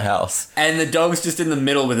room of the house. And the dog's just in the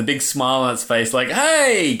middle with a big smile on its face like,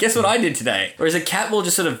 hey, guess what I did today? Whereas a cat will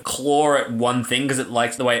just sort of claw at one thing because it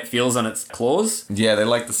likes the way it feels on its claws. Yeah, they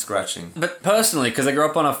like the scratching. But personally, because I grew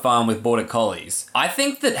up on a farm with border collies, I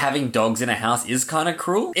think that having dogs in a house is kind of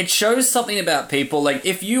cruel. It shows something about people. Like,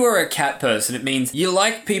 if you are a cat person, it means you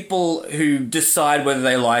like people who decide whether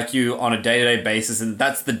they like you on a day-to-day basis, and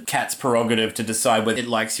that's the cat's prerogative to decide whether it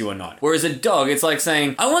likes you or not. Whereas a dog, it's like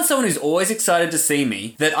saying, I want someone who's always excited to see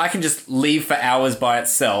me, that I can just leave for hours by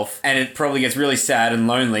itself, and it probably gets really sad and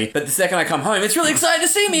lonely, but the second I come home, it's really excited to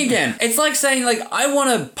see me again. It's like saying, like, I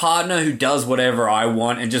want a partner who does whatever I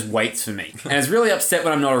want and just waits for me, and is really upset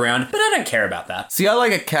when I'm not around, but I don't care about that. See, I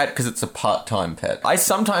like a cat because it's a part-time pet. I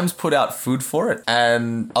sometimes put out food for it,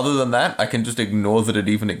 and other than that, I can just ignore that it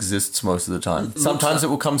even exists most of the time. Sometimes it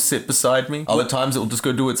will come sit beside me. Other times it will just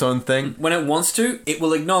go do its own thing. When it wants to, it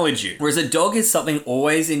will acknowledge you. Whereas a dog is something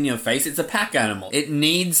always in your face. It's a pack animal. It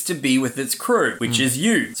needs to be with its crew, which is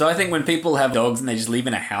you. So I think when people have dogs and they just leave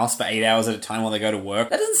in a house for 8 hours at a time while they go to work,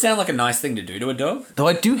 that doesn't sound like a nice thing to do to a dog. Though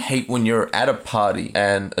I do hate when you're at a party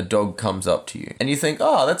and a dog comes up to you and you think,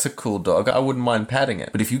 oh, that's a cool dog, I wouldn't mind patting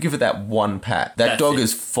it. But if you give it that one pat, that That's dog it.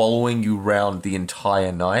 is following you round the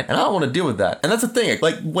entire night, and I don't want to deal with that. And that's the thing,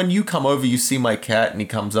 like when you come over, you see my cat and he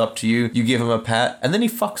comes up to you, you give him a pat, and then he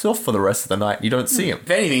fucks off for the rest of the night and you don't see him. If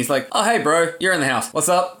anything, it's like, oh, hey, bro, you're in the house. What's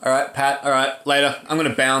up? All right, pat. All right, later. I'm going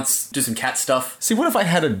to bounce, do some cat stuff. See, what if I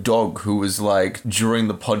had a dog who was like, during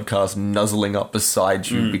the podcast, nuzzling up beside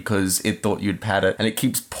you because it thought you'd pat it, and it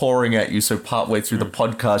keeps pouring at you, so partway through the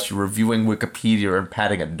podcast, you're reviewing Wikipedia and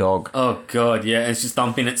patting a dog. Oh, God, yeah. It's just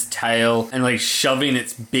thumping its tail and, like, shoving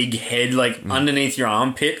its big head, like, underneath your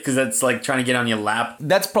armpit because it's, like, trying to get on your lap.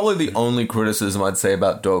 That's probably the only criticism I'd say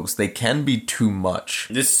about dogs. They can be too much.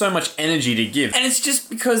 There's so much energy to give. And it's just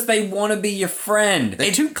because they want to be your friend.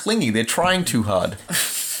 They're too clingy. They're trying too hard.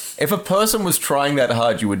 If a person was trying that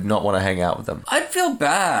hard, you would not want to hang out with them. I'd feel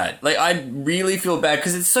bad. Like, I'd really feel bad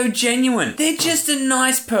because it's so genuine. They're just a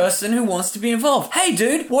nice person who wants to be involved. Hey,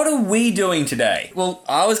 dude, what are we doing today? Well,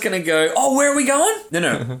 I was going to go, oh, where are we going?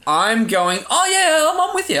 No. I'm going, oh, yeah,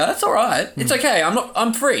 I'm with you. That's all right. It's okay.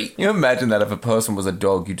 I'm free. You imagine that if a person was a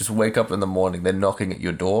dog, you just wake up in the morning, they're knocking at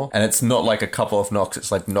your door, and it's not like a couple of knocks,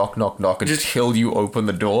 it's like knock, knock, knock, until you open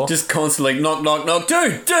the door. Just constantly knock, knock, knock.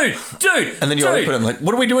 Dude. And then you open it and like,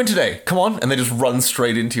 what are we doing today? today? Come on. And they just run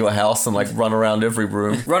straight into your house and like run around every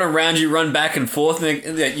room. Run around you, run back and forth, and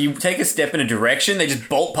you take a step in a direction, they just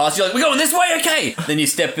bolt past you like, we're going this way, okay. Then you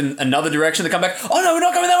step in another direction, they come back, oh no, we're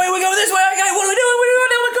not going that way, we're going this way, okay, what are we doing,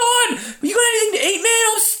 oh my god, you got anything to eat, man?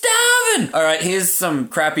 I'm starving. Alright, here's some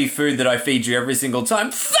crappy food that I feed you every single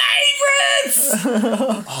time. Favorites!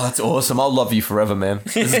 Oh, that's awesome. I'll love you forever, man.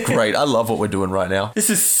 This is great. I love what we're doing right now. This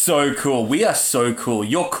is so cool. We are so cool.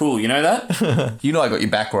 You're cool, you know that? You know I got your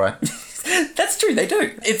back, right? That's true, they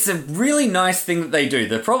do. It's a really nice thing that they do.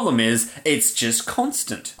 The problem is, it's just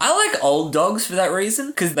constant. I like old dogs for that reason,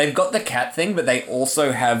 because they've got the cat thing, but they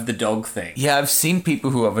also have the dog thing. Yeah, I've seen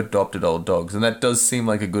people who have adopted old dogs, and that does seem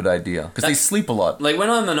like a good idea, because they sleep a lot. Like,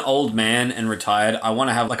 when I'm an old man and retired, I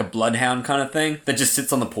want to have like a bloodhound kind of thing that just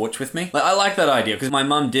sits on the porch with me. Like, I like that idea, because my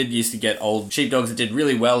mum used to get old sheepdogs that did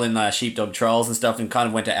really well in sheepdog trials and stuff, and kind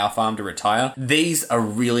of went to our farm to retire. These are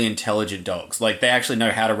really intelligent dogs. Like, they actually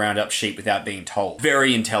know how to round up sheep without being told.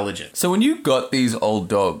 Very intelligent. So when you got these old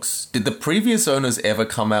dogs, did the previous owners ever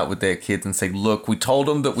come out with their kids and say, look, we told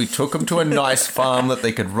them that we took them to a nice farm that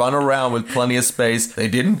they could run around with plenty of space. They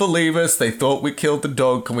didn't believe us. They thought we killed the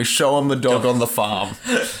dog. Can we show them the dog on the farm?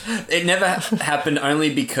 It never happened,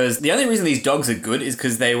 only because the only reason these dogs are good is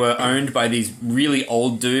because they were owned by these really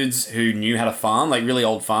old dudes who knew how to farm, like really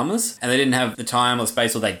old farmers, and they didn't have the time or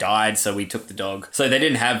space, or they died, so we took the dog. So they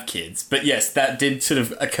didn't have kids. But yes, that did sort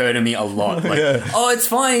of occur to me a lot. Like, oh, it's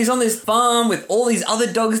fine, he's on this farm with all these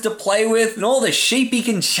other dogs to play with and all the sheep he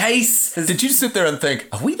can chase. Did you sit there and think,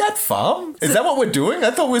 are we that farm? Is that what we're doing? I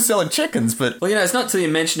thought we were selling chickens, but... Well, it's not till you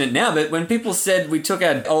mention it now, but when people said we took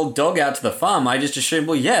our old dog out to the farm, I just assumed,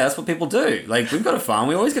 well, yeah, that's what people do. Like, we've got a farm,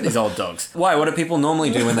 we always get these old dogs. Why? What do people normally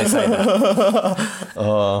do when they say that?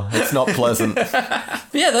 Oh, it's not pleasant.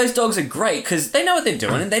 But yeah, those dogs are great because they know what they're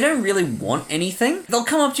doing and they don't really want anything. They'll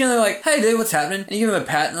come up to you and they're like, hey dude, what's happening? And you give them a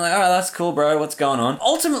pat and they're like, oh, that's cool, bro, what's going on?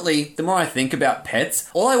 Ultimately, the more I think about pets,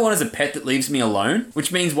 all I want is a pet that leaves me alone,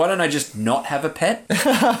 which means why don't I just not have a pet?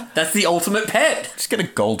 That's the ultimate pet. Just get a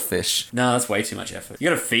goldfish. No, that's way too much effort. You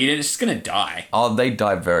gotta feed it, it's just gonna die. Oh, they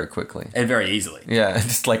die very quickly. And very easily. Yeah,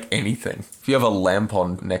 just like anything. If you have a lamp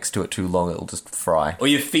on next to it too long, it'll just fry. Or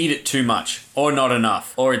you feed it too much, or not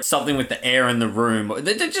enough, or it's something with the air in the room.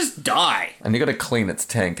 They just die. And you gotta clean its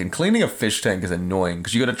tank. And cleaning a fish tank is annoying,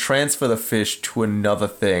 because you gotta transfer the fish to another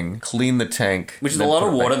thing, clean the tank. Which is a lot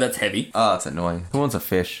of water, that's heavy. Oh, it's annoying. Who wants a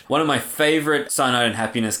fish? One of my favourite Cyanide and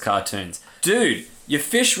Happiness cartoons. Dude, your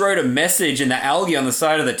fish wrote a message in the algae on the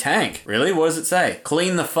side of the tank. Really? What does it say?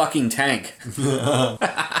 Clean the fucking tank.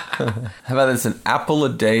 How about this? An apple a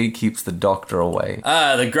day keeps the doctor away.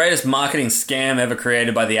 The greatest marketing scam ever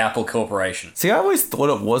created by the Apple Corporation. See, I always thought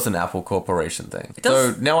it was an Apple Corporation thing.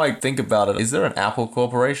 does- So now I think about it, is there an Apple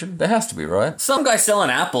Corporation? There has to be, right? Some guy selling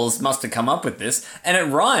apples must have come up with this, and it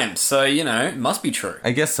rhymed, so, it must be true.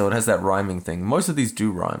 I guess so. It has that rhyming thing. Most of these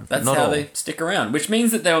do rhyme. That's not how all. they stick around, which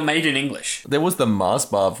means that they were made in English. There was the Mars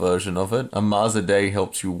bar version of it. A Mars a day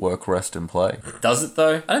helps you work, rest, and play. Does it,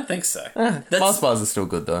 though? I don't think so. Mars bars are still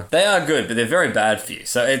good, though. They are good, but they're very bad for you.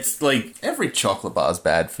 So it's like... Every chocolate bar is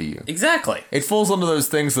bad for you. Exactly. It falls under those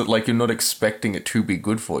things that, like, you're not expecting it to be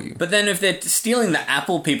good for you. But then if they're stealing the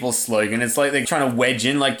Apple people's slogan, it's like they're trying to wedge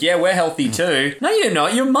in, like, yeah, we're healthy too. No, you're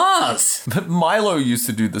not. You're Mars. But Milo used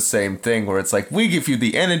to do the same thing, where it's like, we give you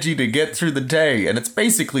the energy to get through the day, and it's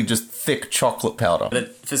basically just thick chocolate powder.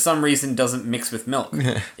 That for some reason doesn't mix with milk,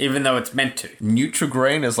 even though it's meant to.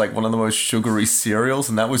 Nutri-Grain is like one of the most sugary cereals,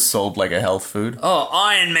 and that was sold like a health food. Oh,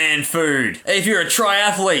 Iron Man food. If you're a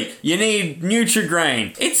triathlete, you need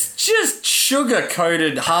Nutri-Grain. It's just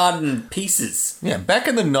sugar-coated, hardened pieces. Yeah, back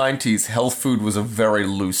in the 90s, health food was a very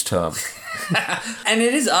loose term. And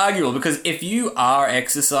it is arguable because if you are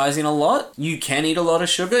exercising a lot, you can eat a lot of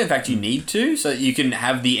sugar. In fact, you need to so that you can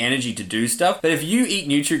have the energy to do stuff. But if you eat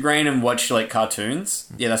Nutri-Grain and watch like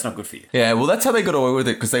cartoons, yeah, that's not good for you. Yeah, well, that's how they got away with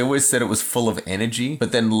it, because they always said it was full of energy.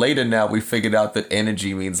 But then later now we figured out that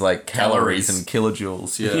energy means like calories and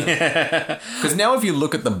kilojoules. Yeah. Because now if you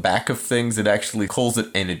look at the back of things, it actually calls it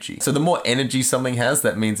energy. So the more energy something has,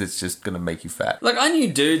 that means it's just going to make you fat. Like, I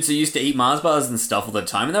knew dudes who used to eat Mars bars and stuff all the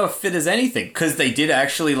time, and they were fit as anything because they did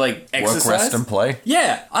actually like exercise. Work, rest, and play.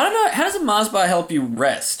 Yeah, I don't know. How does a Mars bar help you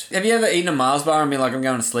rest? Have you ever eaten a Mars bar and been like, I'm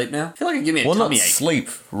going to sleep now? I feel like it give me a Well, tummy not ache. sleep,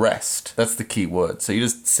 rest. That's the key word. So you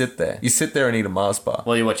just sit there. You sit there and eat a Mars bar.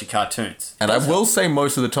 While you watch your cartoons. And I will say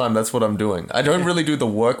most of the time that's what I'm doing. I don't really do the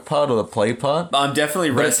work part or the play part, I'm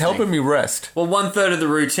definitely resting. but it's helping me rest. Well, 1/3 of the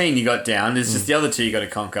routine you got down is just the other two you got to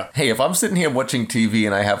conquer. Hey, if I'm sitting here watching TV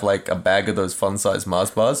and I have like a bag of those fun-sized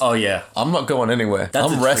Mars bars, Oh, yeah. I'm not going anywhere. That's a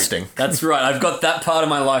I'm treat. resting. That's That's right. I've got that part of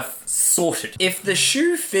my life sorted. If the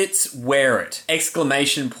shoe fits, wear it.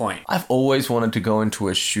 Exclamation point. I've always wanted to go into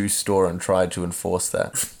a shoe store and try to enforce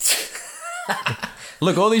that.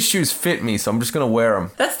 Look, all these shoes fit me, so I'm just going to wear them.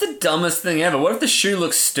 That's the dumbest thing ever. What if the shoe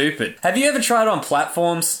looks stupid? Have you ever tried it on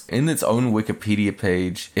platforms? In its own Wikipedia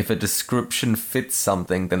page, if a description fits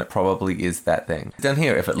something, then it probably is that thing. Down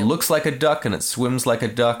here, if it looks like a duck and it swims like a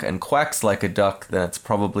duck and quacks like a duck, then it's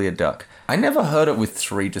probably a duck. I never heard it with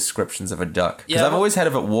 3 descriptions of a duck. Because I've always had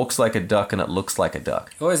if it walks like a duck and it looks like a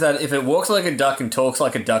duck. I've always had if it walks like a duck and talks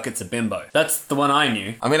like a duck, it's a bimbo. That's the one I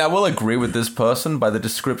knew. I mean, I will agree with this person. By the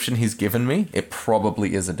description he's given me, it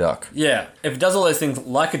probably is a duck. Yeah. If it does all those things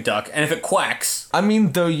like a duck, and if it quacks... I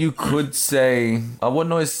mean, though, you could say... what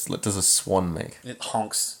noise does a swan make? It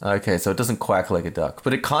honks. Okay, so it doesn't quack like a duck.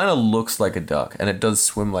 But it kind of looks like a duck, and it does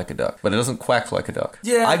swim like a duck. But it doesn't quack like a duck.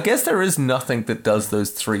 Yeah. I guess there is nothing that does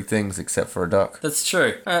those 3 things except for a duck. That's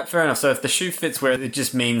true. Alright, fair enough. So if the shoe fits where it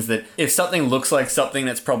just means that if something looks like something,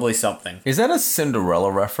 that's probably something. Is that a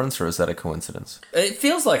Cinderella reference, or is that a coincidence? It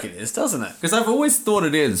feels like it is, doesn't it? Because I've always thought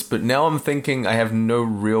it is, but now I'm thinking I have no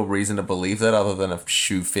real reason to believe that other than a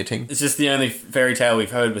shoe fitting. It's just the only fairy tale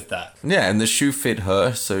we've heard with that. Yeah, and the shoe fit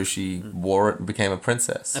her, so she wore it and became a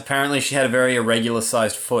princess. Apparently she had a very irregular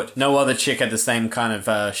sized foot. No other chick had the same kind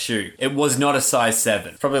of shoe. It was not a size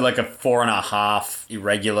 7. Probably like a 4.5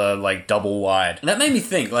 irregular, like double wide. And that made me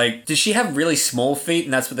think, like, did she have really small feet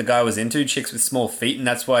and that's what the guy was into? Chicks with small feet and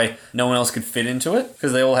that's why no one else could fit into it?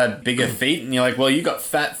 Because they all had bigger feet and you're like, well, you got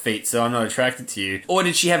fat feet, so I'm not attracted to you. Or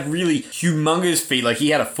did she have really humongous feet? Like he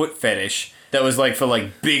had a foot fetish that was like for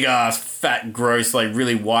like big ass, fat, gross, like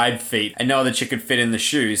really wide feet, and no other chick could fit in the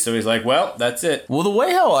shoes. So he's like, well, that's it. Well, the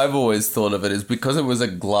way how I've always thought of it is because it was a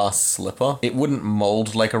glass slipper, it wouldn't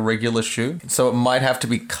mold like a regular shoe. So it might have to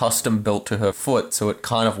be custom built to her foot, so it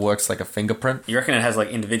kind of works like a fingerprint. You reckon it has like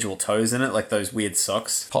individual toes in it, like those weird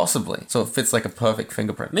socks? Possibly. So it fits like a perfect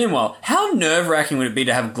fingerprint. Meanwhile, how nerve-wracking would it be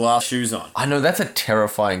to have glass shoes on? I know, that's a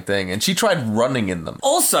terrifying thing, and she tried running in them.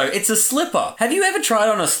 Also, it's a slipper. Have you ever tried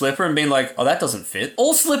on a slipper and been like, oh, that doesn't fit?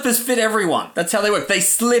 All slippers fit everyone. That's how they work. They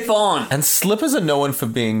slip on. And slippers are known for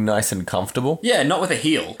being nice and comfortable. Yeah, not with a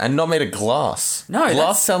heel. And not made of glass. No,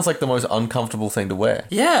 glass sounds like the most uncomfortable thing to wear.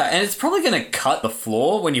 Yeah, and it's probably going to cut the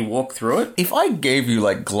floor when you walk through it. If I gave you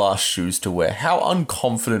like glass shoes to wear, how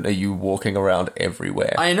unconfident are you walking around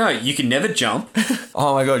everywhere? I know, you can never jump.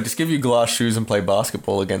 Oh my god, just give you glass shoes and play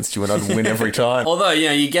basketball against you and I'd win every time. Although, you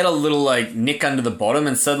know, you get a little like nick under the bottom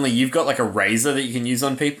and suddenly you've got like a razor that you can use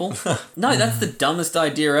on people. No, that's the dumbest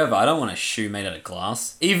idea ever. I don't want a shoe made out of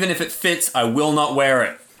glass. Even if it fits, I will not wear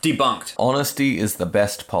it. Debunked. Honesty is the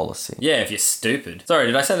best policy. Yeah, if you're stupid. Sorry,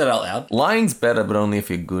 did I say that out loud? Lying's better, but only if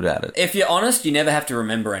you're good at it. If you're honest, you never have to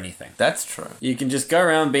remember anything. That's true. You can just go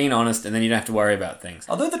around being honest and then you don't have to worry about things.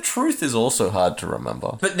 Although the truth is also hard to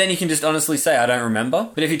remember. But then you can just honestly say, I don't remember.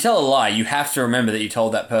 But if you tell a lie, you have to remember that you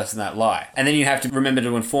told that person that lie. And then you have to remember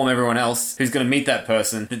to inform everyone else who's going to meet that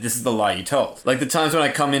person that this is the lie you told. Like the times when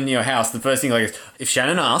I come into your house, the first thing like is, if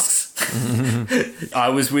Shannon asks, I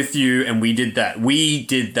was with you and we did that. We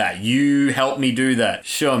did that. You helped me do that.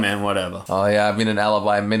 Sure, man, whatever. Oh yeah, I've been an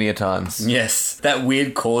alibi many a times. Yes, that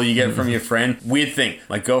weird call you get from your friend. Weird thing.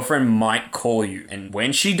 My girlfriend might call you. And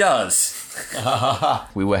when she does...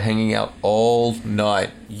 We were hanging out all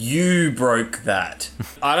night. You broke that.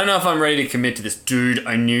 I don't know if I'm ready to commit to this. Dude,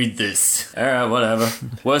 I need this. Alright, whatever.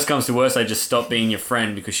 Worst comes to worst, I just stop being your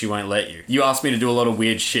friend because she won't let you. You asked me to do a lot of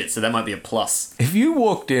weird shit, so that might be a plus. If you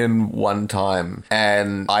walked in one time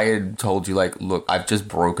and I had told you, like, look, I've just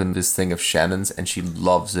broken this thing of Shannon's and she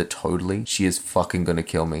loves it totally, she is fucking gonna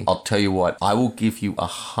kill me. I'll tell you what, I will give you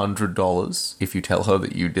 $100 if you tell her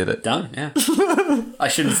that you did it. Done, yeah. I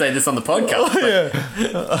shouldn't say this on the podcast.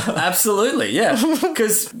 Absolutely, yeah.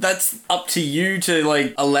 Because that's up to you to,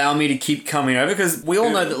 like, allow me to keep coming over. Because we all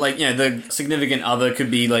know that, like, you know, the significant other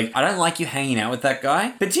could be like, I don't like you hanging out with that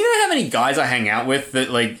guy. But do you know how many guys I hang out with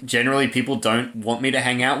that, like, generally people don't want me to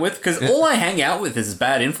hang out with? Because all I hang out with is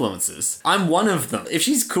bad influences. I'm one of them. If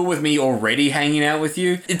she's cool with me already hanging out with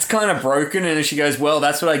you, it's kind of broken. And if she goes, well,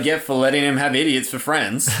 that's what I get for letting him have idiots for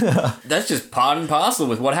friends. That's just part and parcel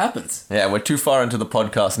with what happens. Yeah, we're too far into the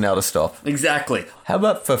podcast now to stop. Exactly. How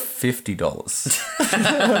about for $50?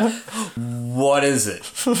 What is it?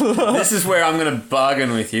 This is where I'm going to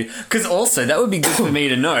bargain with you. Because also, that would be good for me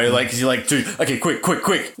to know. Like, because you're like, dude, okay,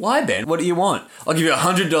 quick. Why, Ben? What do you want? I'll give you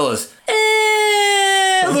 $100.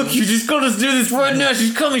 Look, you just got to do this right now.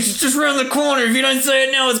 She's coming. She's just around the corner. If you don't say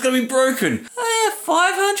it now, it's going to be broken.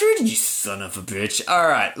 500? You son of a bitch. All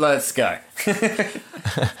right, let's go. And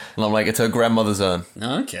I'm like, it's her grandmother's urn.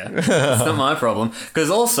 Okay. It's not my problem. Because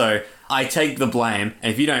also... I take the blame,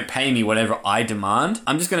 and if you don't pay me whatever I demand,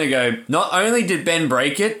 I'm just going to go, not only did Ben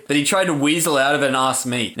break it, but he tried to weasel out of it and ask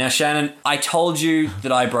me. Now, Shannon, I told you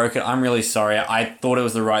that I broke it. I'm really sorry. I thought it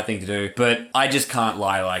was the right thing to do, but I just can't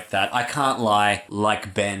lie like that. I can't lie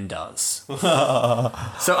like Ben does.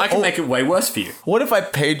 So I can make it way worse for you. What if I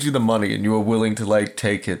paid you the money and you were willing to, like,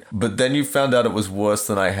 take it, but then you found out it was worse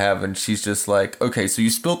than I have, and she's just like, okay, so you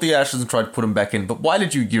spilt the ashes and tried to put them back in, but why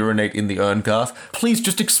did you urinate in the urn, Garth? Please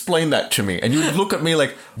just explain that to me. And you would look at me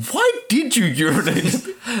like, why did you urinate?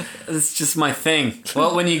 It's just my thing.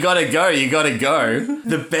 Well, when you gotta go, you gotta go.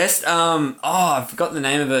 The best, I forgot the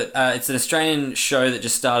name of it. It's an Australian show that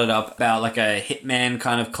just started up about like a hitman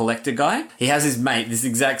kind of collector guy. He has his mate, this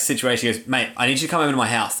exact situation. He goes, mate, I need you to come over to my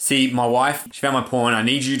house. See, my wife, she found my porn. I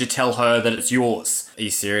need you to tell her that it's yours. Are you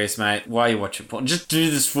serious, mate? Why are you watching porn? Just do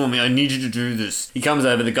this for me. I need you to do this. He comes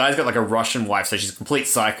over. The guy's got like a Russian wife, so she's a complete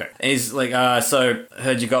psycho. And he's like, so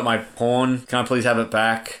heard you got my porn. Can I please have it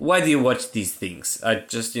back? Why do you watch these things? I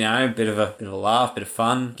just, a bit of a laugh, bit of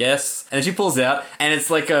fun, guess. And then she pulls out, and it's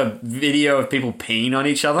like a video of people peeing on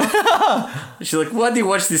each other. She's like, why do you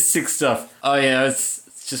watch this sick stuff? Oh yeah, it's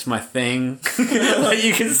just my thing. Like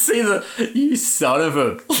you can see you son of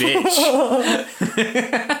a bitch.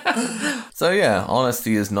 So yeah,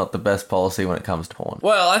 honesty is not the best policy when it comes to porn.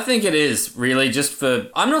 Well, I think it is really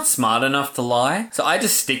I'm not smart enough to lie, so I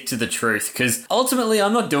just stick to the truth because ultimately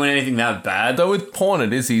I'm not doing anything that bad. Though with porn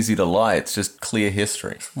it is easy to lie, it's just clear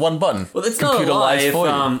history. One button. Well, that's Computer not a lie. lies for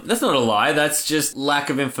you. That's not a lie. That's just lack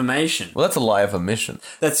of information. Well, that's a lie of omission.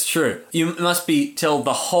 That's true. You must tell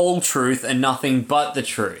the whole truth and nothing but the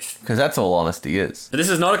truth. Because that's all honesty is. But this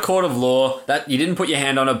is not a court of law. That you didn't put your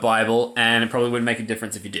hand on a Bible, and it probably wouldn't make a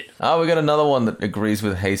difference if you did. We got another one that agrees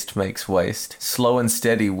with haste makes waste. Slow and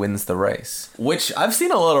steady wins the race. Which, I've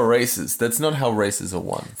seen a lot of races. That's not how races are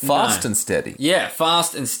won. Fast and steady. Yeah,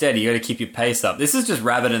 fast and steady. You got to keep your pace up. This is just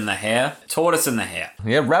rabbit and the hare, tortoise and the hare.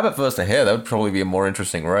 Yeah, rabbit versus a hare. That would probably be a more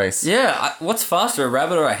interesting race. Yeah, what's faster, a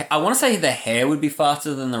rabbit or a hare? I want to say the hare would be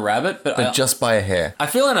faster than the rabbit, but just by a hair. I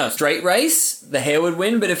feel in a straight race, the hare would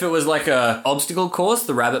win, but if it was like a obstacle course,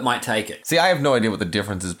 the rabbit might take it. See, I have no idea what the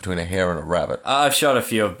difference is between a hare and a rabbit. I've shot a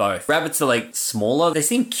few of both. Rabbits are like smaller. They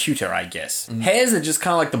seem cuter, I guess. Hares are just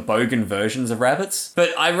kind of like the bogan versions of rabbits.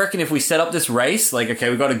 But I reckon if we set up this race, like, okay,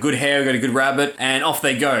 we've got a good hare, we've got a good rabbit, and off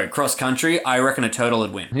they go, cross country, I reckon a turtle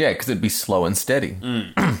would win. Yeah, because it'd be slow and steady.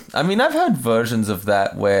 I mean, I've heard versions of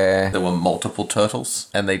that where there were multiple turtles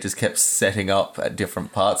and they just kept setting up at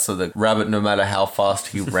different parts so the rabbit, no matter how fast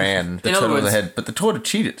he ran, the turtle was ahead, but the tortoise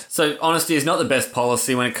cheated. So honesty is not the best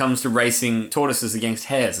policy when it comes to racing tortoises against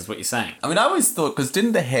hares, is what you're saying. I mean, I always thought, because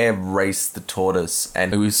didn't the hare race the tortoise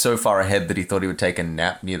and he was so far ahead that he thought he would take a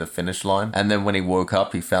nap near the finish line? And then when he woke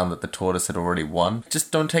up, he found that the tortoise had already won.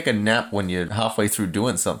 Just don't take a nap when you're halfway through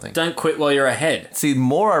doing something. Don't quit while you're ahead. See,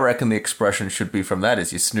 more I reckon the expression should be from that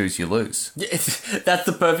is you snooze, you lose. That's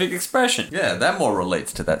the perfect expression. Yeah, that more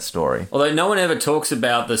relates to that story. Although no one ever talks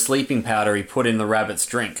about the sleeping powder he put in the rabbit's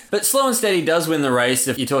drink. But slow and steady does win the race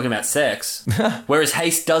if you're talking about sex. Whereas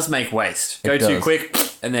haste does make waste. Go too quick,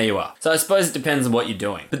 and there you are. So I suppose it depends on what you're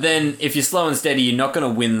doing. But then if you're slow and steady, you're not going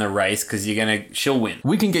to win the race because she'll win.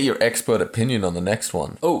 We can get your expert opinion on the next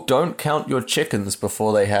one. Oh. Don't count your chickens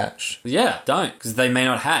before they hatch. Yeah, don't. Because they may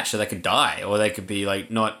not hatch, so they could die. Or they could be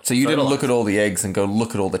not So you didn't fertilized. look at all the eggs and go,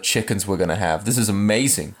 look at all the chickens we're going to have. This is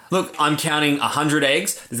amazing. Look, I'm counting 100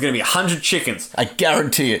 eggs. There's going to be 100 chickens. I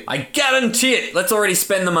guarantee it. I guarantee it. Let's already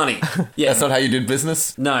spend the money. Yeah. That's not how you did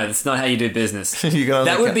business? No, that's not how you do business.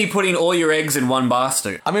 That would be putting all your eggs in one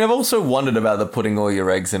basket. I mean, I've also wondered about the putting all your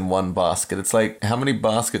eggs in one basket. It's like, how many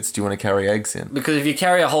baskets do you want to carry eggs in? Because if you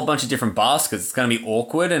carry a whole bunch of different baskets, it's going to be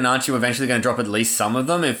awkward, and aren't you eventually going to drop at least some of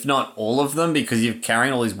them, if not all of them, because you're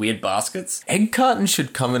carrying all these weird baskets? Egg cartons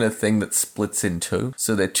should come in a thing that splits in two,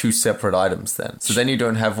 so they're two separate items then. So then you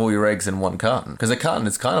don't have all your eggs in one carton, because a carton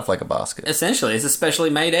is kind of like a basket. Essentially, it's a specially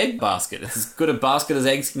made egg basket. It's as good a basket as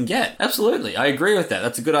eggs can get. Absolutely, I agree with that.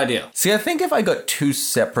 That's a good idea. See, I think if I got two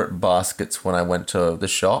separate baskets when I went to the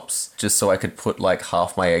shops, just so I could put like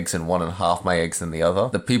half my eggs in one and half my eggs in the other,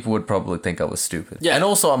 the people would probably think I was stupid. Yeah. And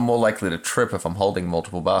also I'm more likely to trip if I'm holding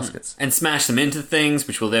multiple baskets. And smash them into things,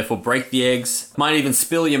 which will therefore break the eggs. Might even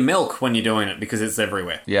spill your milk when you're doing it, because it's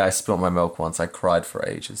everywhere. Yeah, I spilled my milk once. I cried for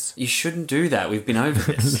ages. You shouldn't do that. We've been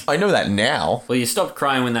over this. I know that now. Well, you stopped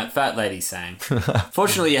crying when that fat lady sang.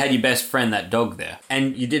 Fortunately, you had your best friend, that dog, there.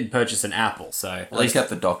 And you did purchase an apple, so... At least kept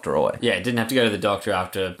the doctor away. Yeah, didn't have to go to the doctor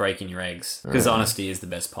after breaking your eggs. Because honesty is the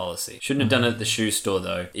best policy. Shouldn't have done it at the shoe store,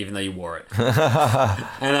 though, even though you wore it.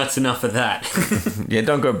 And that's enough of that. Yeah,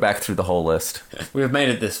 don't go back through the whole list. We've made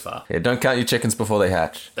it this far. Yeah, don't count your chickens before they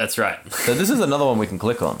hatch. That's right. So this is another one we can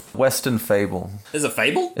click on. Western Fable. There's a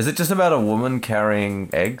fable? Is it just about a woman carrying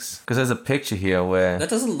eggs? Because there's a picture here where That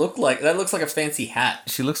doesn't look like... That looks like a fancy hat.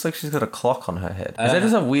 she looks like she's got a clock on her head. Is that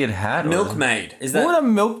just a weird hat? or- Milkmaid. Is What would that... a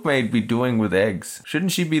milkmaid be doing with eggs?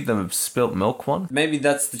 Shouldn't she be the spilt milk one? Maybe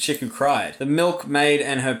that's the chick who cried. The milkmaid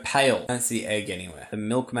and her pail. I don't see egg anywhere. The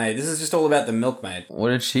milkmaid. This is just all about the milkmaid. What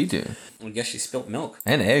did she do? I guess she spilt milk.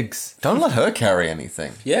 And eggs. Don't let her carry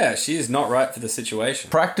anything. Yeah, she is not right for the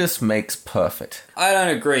situation. Practice makes perfect. I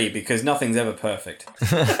don't agree, because nothing's ever perfect.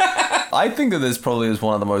 I think that this probably is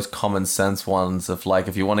one of the most common sense ones of like,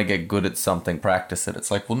 if you want to get good at something, practice it.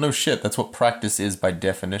 It's like, well, no shit, that's what practice is by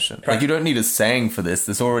definition. Like, you don't need a saying for this.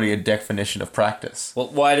 There's already a definition of practice. Well,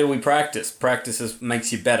 why do we practice? Practice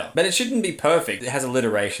makes you better. But it shouldn't be perfect. It has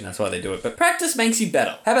alliteration, that's why they do it. But practice makes you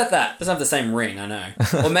better. How about that? Doesn't have the same ring, I know.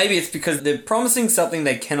 Or maybe it's because they're promising something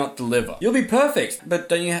they cannot deliver. You'll be perfect, but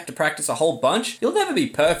don't you have to practice a whole bunch? You'll never be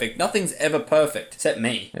perfect. Nothing's ever perfect, except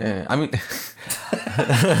me. Yeah, I mean...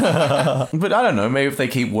 But I don't know, maybe if they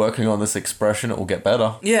keep working on this expression, it will get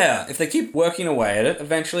better. Yeah, if they keep working away at it,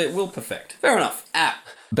 eventually it will perfect. Fair enough. App.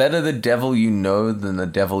 Better the devil you know than the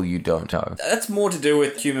devil you don't know. That's more to do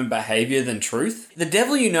with human behavior than truth. The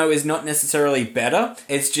devil you know is not necessarily better,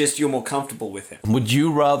 it's just you're more comfortable with him. Would you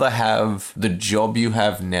rather have the job you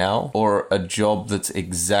have now or a job that's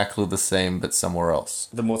exactly the same but somewhere else?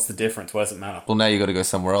 Then what's the difference? Why does it matter? Well, now you got to go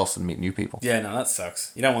somewhere else and meet new people. Yeah, no, that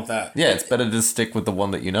sucks. You don't want that. Yeah, it's better to stick with the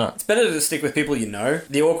one that you know. It's better to stick with people you know.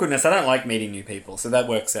 The awkwardness, I don't like meeting new people, so that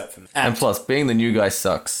works out for me. And plus, being the new guy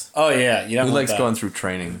sucks. Oh yeah, you don't Who want likes that. going through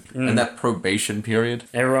training? And that probation period?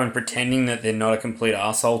 Everyone pretending that they're not a complete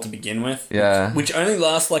asshole to begin with. Yeah. Which only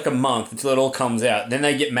lasts like a month until it all comes out. Then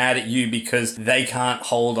they get mad at you because they can't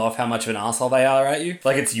hold off how much of an asshole they are at you.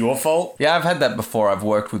 Like it's your fault. Yeah, I've had that before. I've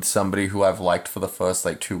worked with somebody who I've liked for the first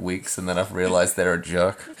 2 weeks and then I've realized they're a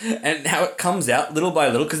jerk. And how it comes out little by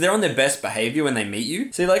little because they're on their best behavior when they meet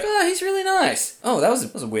you. So you're like, oh, he's really nice. Oh, that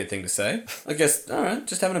was a weird thing to say. I guess, alright,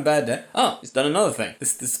 just having a bad day. Oh, he's done another thing.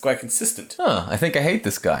 This is quite consistent. Huh, I think I hate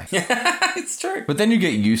this guy. It's true. But then you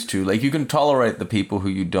get used to, you can tolerate the people who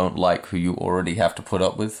you don't like, who you already have to put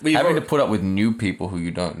up with. Well, Having to put up with new people who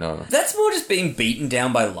you don't know. That's more just being beaten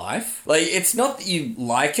down by life. It's not that you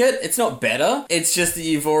like it, it's not better, it's just that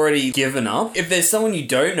you've already given up. If there's someone you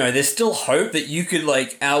don't know, there's still hope that you could,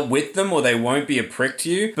 outwit them or they won't be a prick to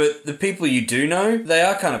you. But the people you do know, they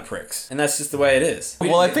are kind of pricks. And that's just the way it is.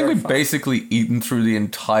 Well, I think we've basically eaten through the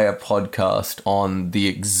entire podcast on the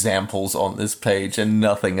examples on this page and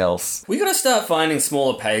nothing else. We gotta start finding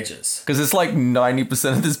smaller pages. Because it's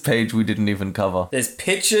 90% of this page we didn't even cover. There's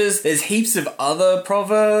pictures, there's heaps of other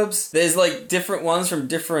proverbs, there's different ones from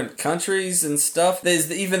different countries and stuff.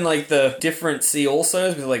 There's even the different see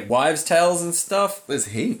alsos with wives' tales and stuff. There's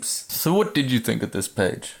heaps. So what did you think of this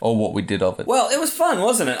page? Or what we did of it? Well, it was fun,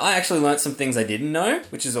 wasn't it? I actually learnt some things I didn't know,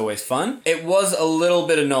 which is always fun. It was a little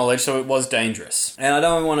bit of knowledge, so it was dangerous. And I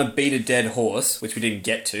don't want to beat a dead horse, which we didn't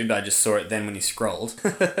get to, but I just saw it then when you scrolled.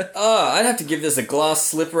 I'd have to give this a glass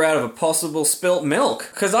slipper out of a possible spilt milk,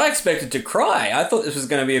 because I expected to cry. I thought this was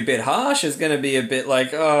going to be a bit harsh. It's going to be a bit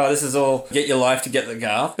this is all get your life together,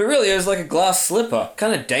 Garth. But really, it was like a glass slipper.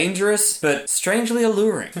 Kind of dangerous, but strangely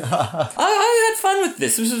alluring. I had fun with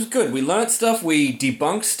this. This was good. We learnt stuff, we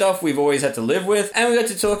debunked stuff we've always had to live with, and we got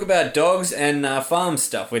to talk about dogs and farm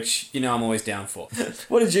stuff, which, I'm always down for.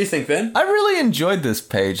 What did you think, Ben? I really enjoyed this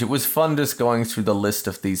page. It was fun just going through the list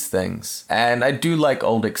of these things. And I do like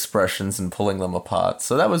old expressions and pulling them apart.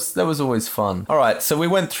 So that was always fun. Alright, so we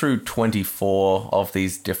went through 24 of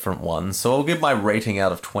these different ones. So I'll give my rating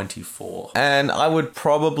out of 24. And I would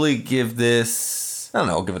probably give this... I don't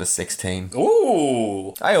know, I'll give it a 16.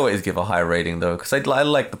 Ooh! I always give a high rating though, because I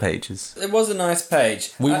like the pages. It was a nice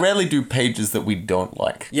page. We rarely do pages that we don't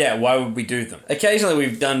like. Yeah, why would we do them? Occasionally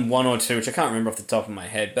we've done one or two, which I can't remember off the top of my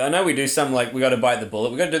head, but I know we do some we gotta bite the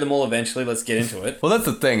bullet. We gotta do them all eventually, let's get into it. Well, that's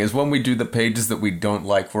the thing, is when we do the pages that we don't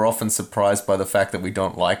like, we're often surprised by the fact that we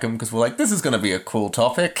don't like them, because we're like, this is gonna be a cool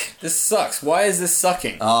topic. This sucks. Why is this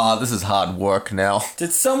sucking? This is hard work now.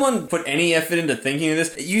 Did someone put any effort into thinking of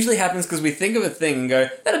this? It usually happens because we think of a thing, and go,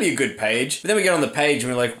 that'll be a good page. But then we get on the page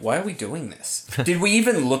and we're like, why are we doing this? Did we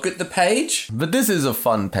even look at the page? But this is a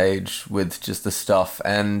fun page with just the stuff.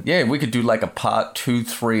 And yeah, we could do like a part 2,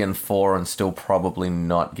 3, and 4 and still probably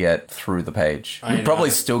not get through the page. We'd probably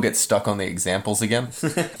still get stuck on the examples again.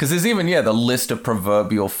 Because there's even, the list of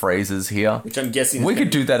proverbial phrases here. Which I'm guessing we could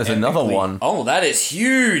do that as another one. Oh, that is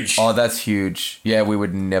huge. Oh, that's huge. Yeah, we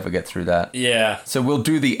would never get through that. Yeah. So we'll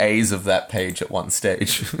do the A's of that page at one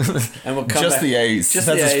stage. And we'll come just back. the A's. Just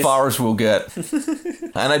That's the as A's. far as we'll get.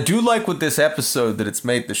 And I do like with this episode that it's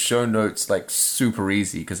made the show notes like super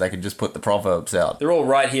easy because I can just put the proverbs out. They're all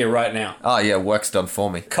right here, right now. Oh yeah, work's done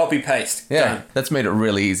for me. Copy paste. Yeah, Done. that's made it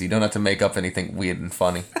really easy. Don't have to make up anything weird and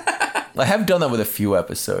funny. I have done that with a few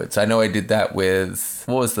episodes. I know I did that with,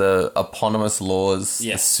 what was the eponymous laws,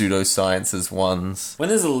 Yes. the pseudosciences ones. When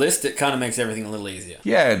there's a list, it kind of makes everything a little easier.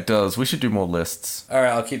 Yeah, it does. We should do more lists. All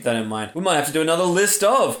right, I'll keep that in mind. We might have to do another list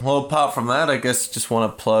of. Well, apart from that, I guess just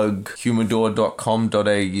want to plug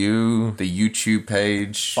humidor.com.au, the YouTube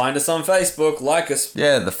page. Find us on Facebook, like us.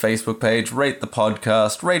 Yeah, the Facebook page. Rate the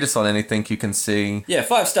podcast. Rate us on anything you can see. Yeah,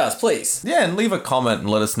 5 stars, please. Yeah, and leave a comment and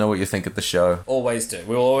let us know what you think of the show. Always do.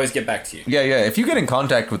 We will always get back to you. Yeah. If you get in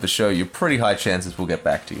contact with the show, you're pretty high chances we'll get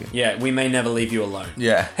back to you. Yeah, we may never leave you alone.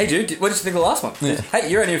 Yeah. Hey, dude, what did you think of the last one? Hey,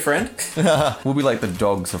 you're a new friend. We'll be like the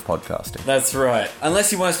dogs of podcasting. That's right.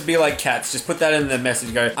 Unless you want us to be like cats, just put that in the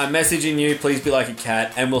message. Go, I'm messaging you, please be like a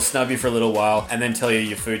cat, and we'll snub you for a little while, and then tell you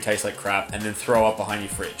your food tastes like crap, and then throw up behind your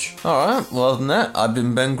fridge. Alright, well, other than that, I've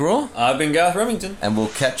been Ben Graw, I've been Garth Remington. and we'll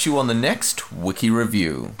catch you on the next Wiki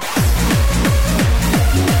Review.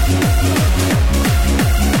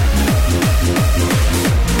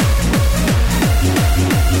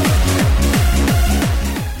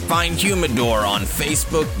 Find Humidor on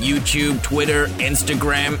Facebook, YouTube, Twitter,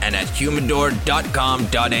 Instagram, and at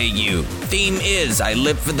humidor.com.au. Theme is I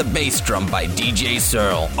Live for the Bass Drum by DJ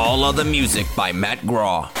Searle. All other music by Matt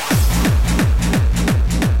Graw.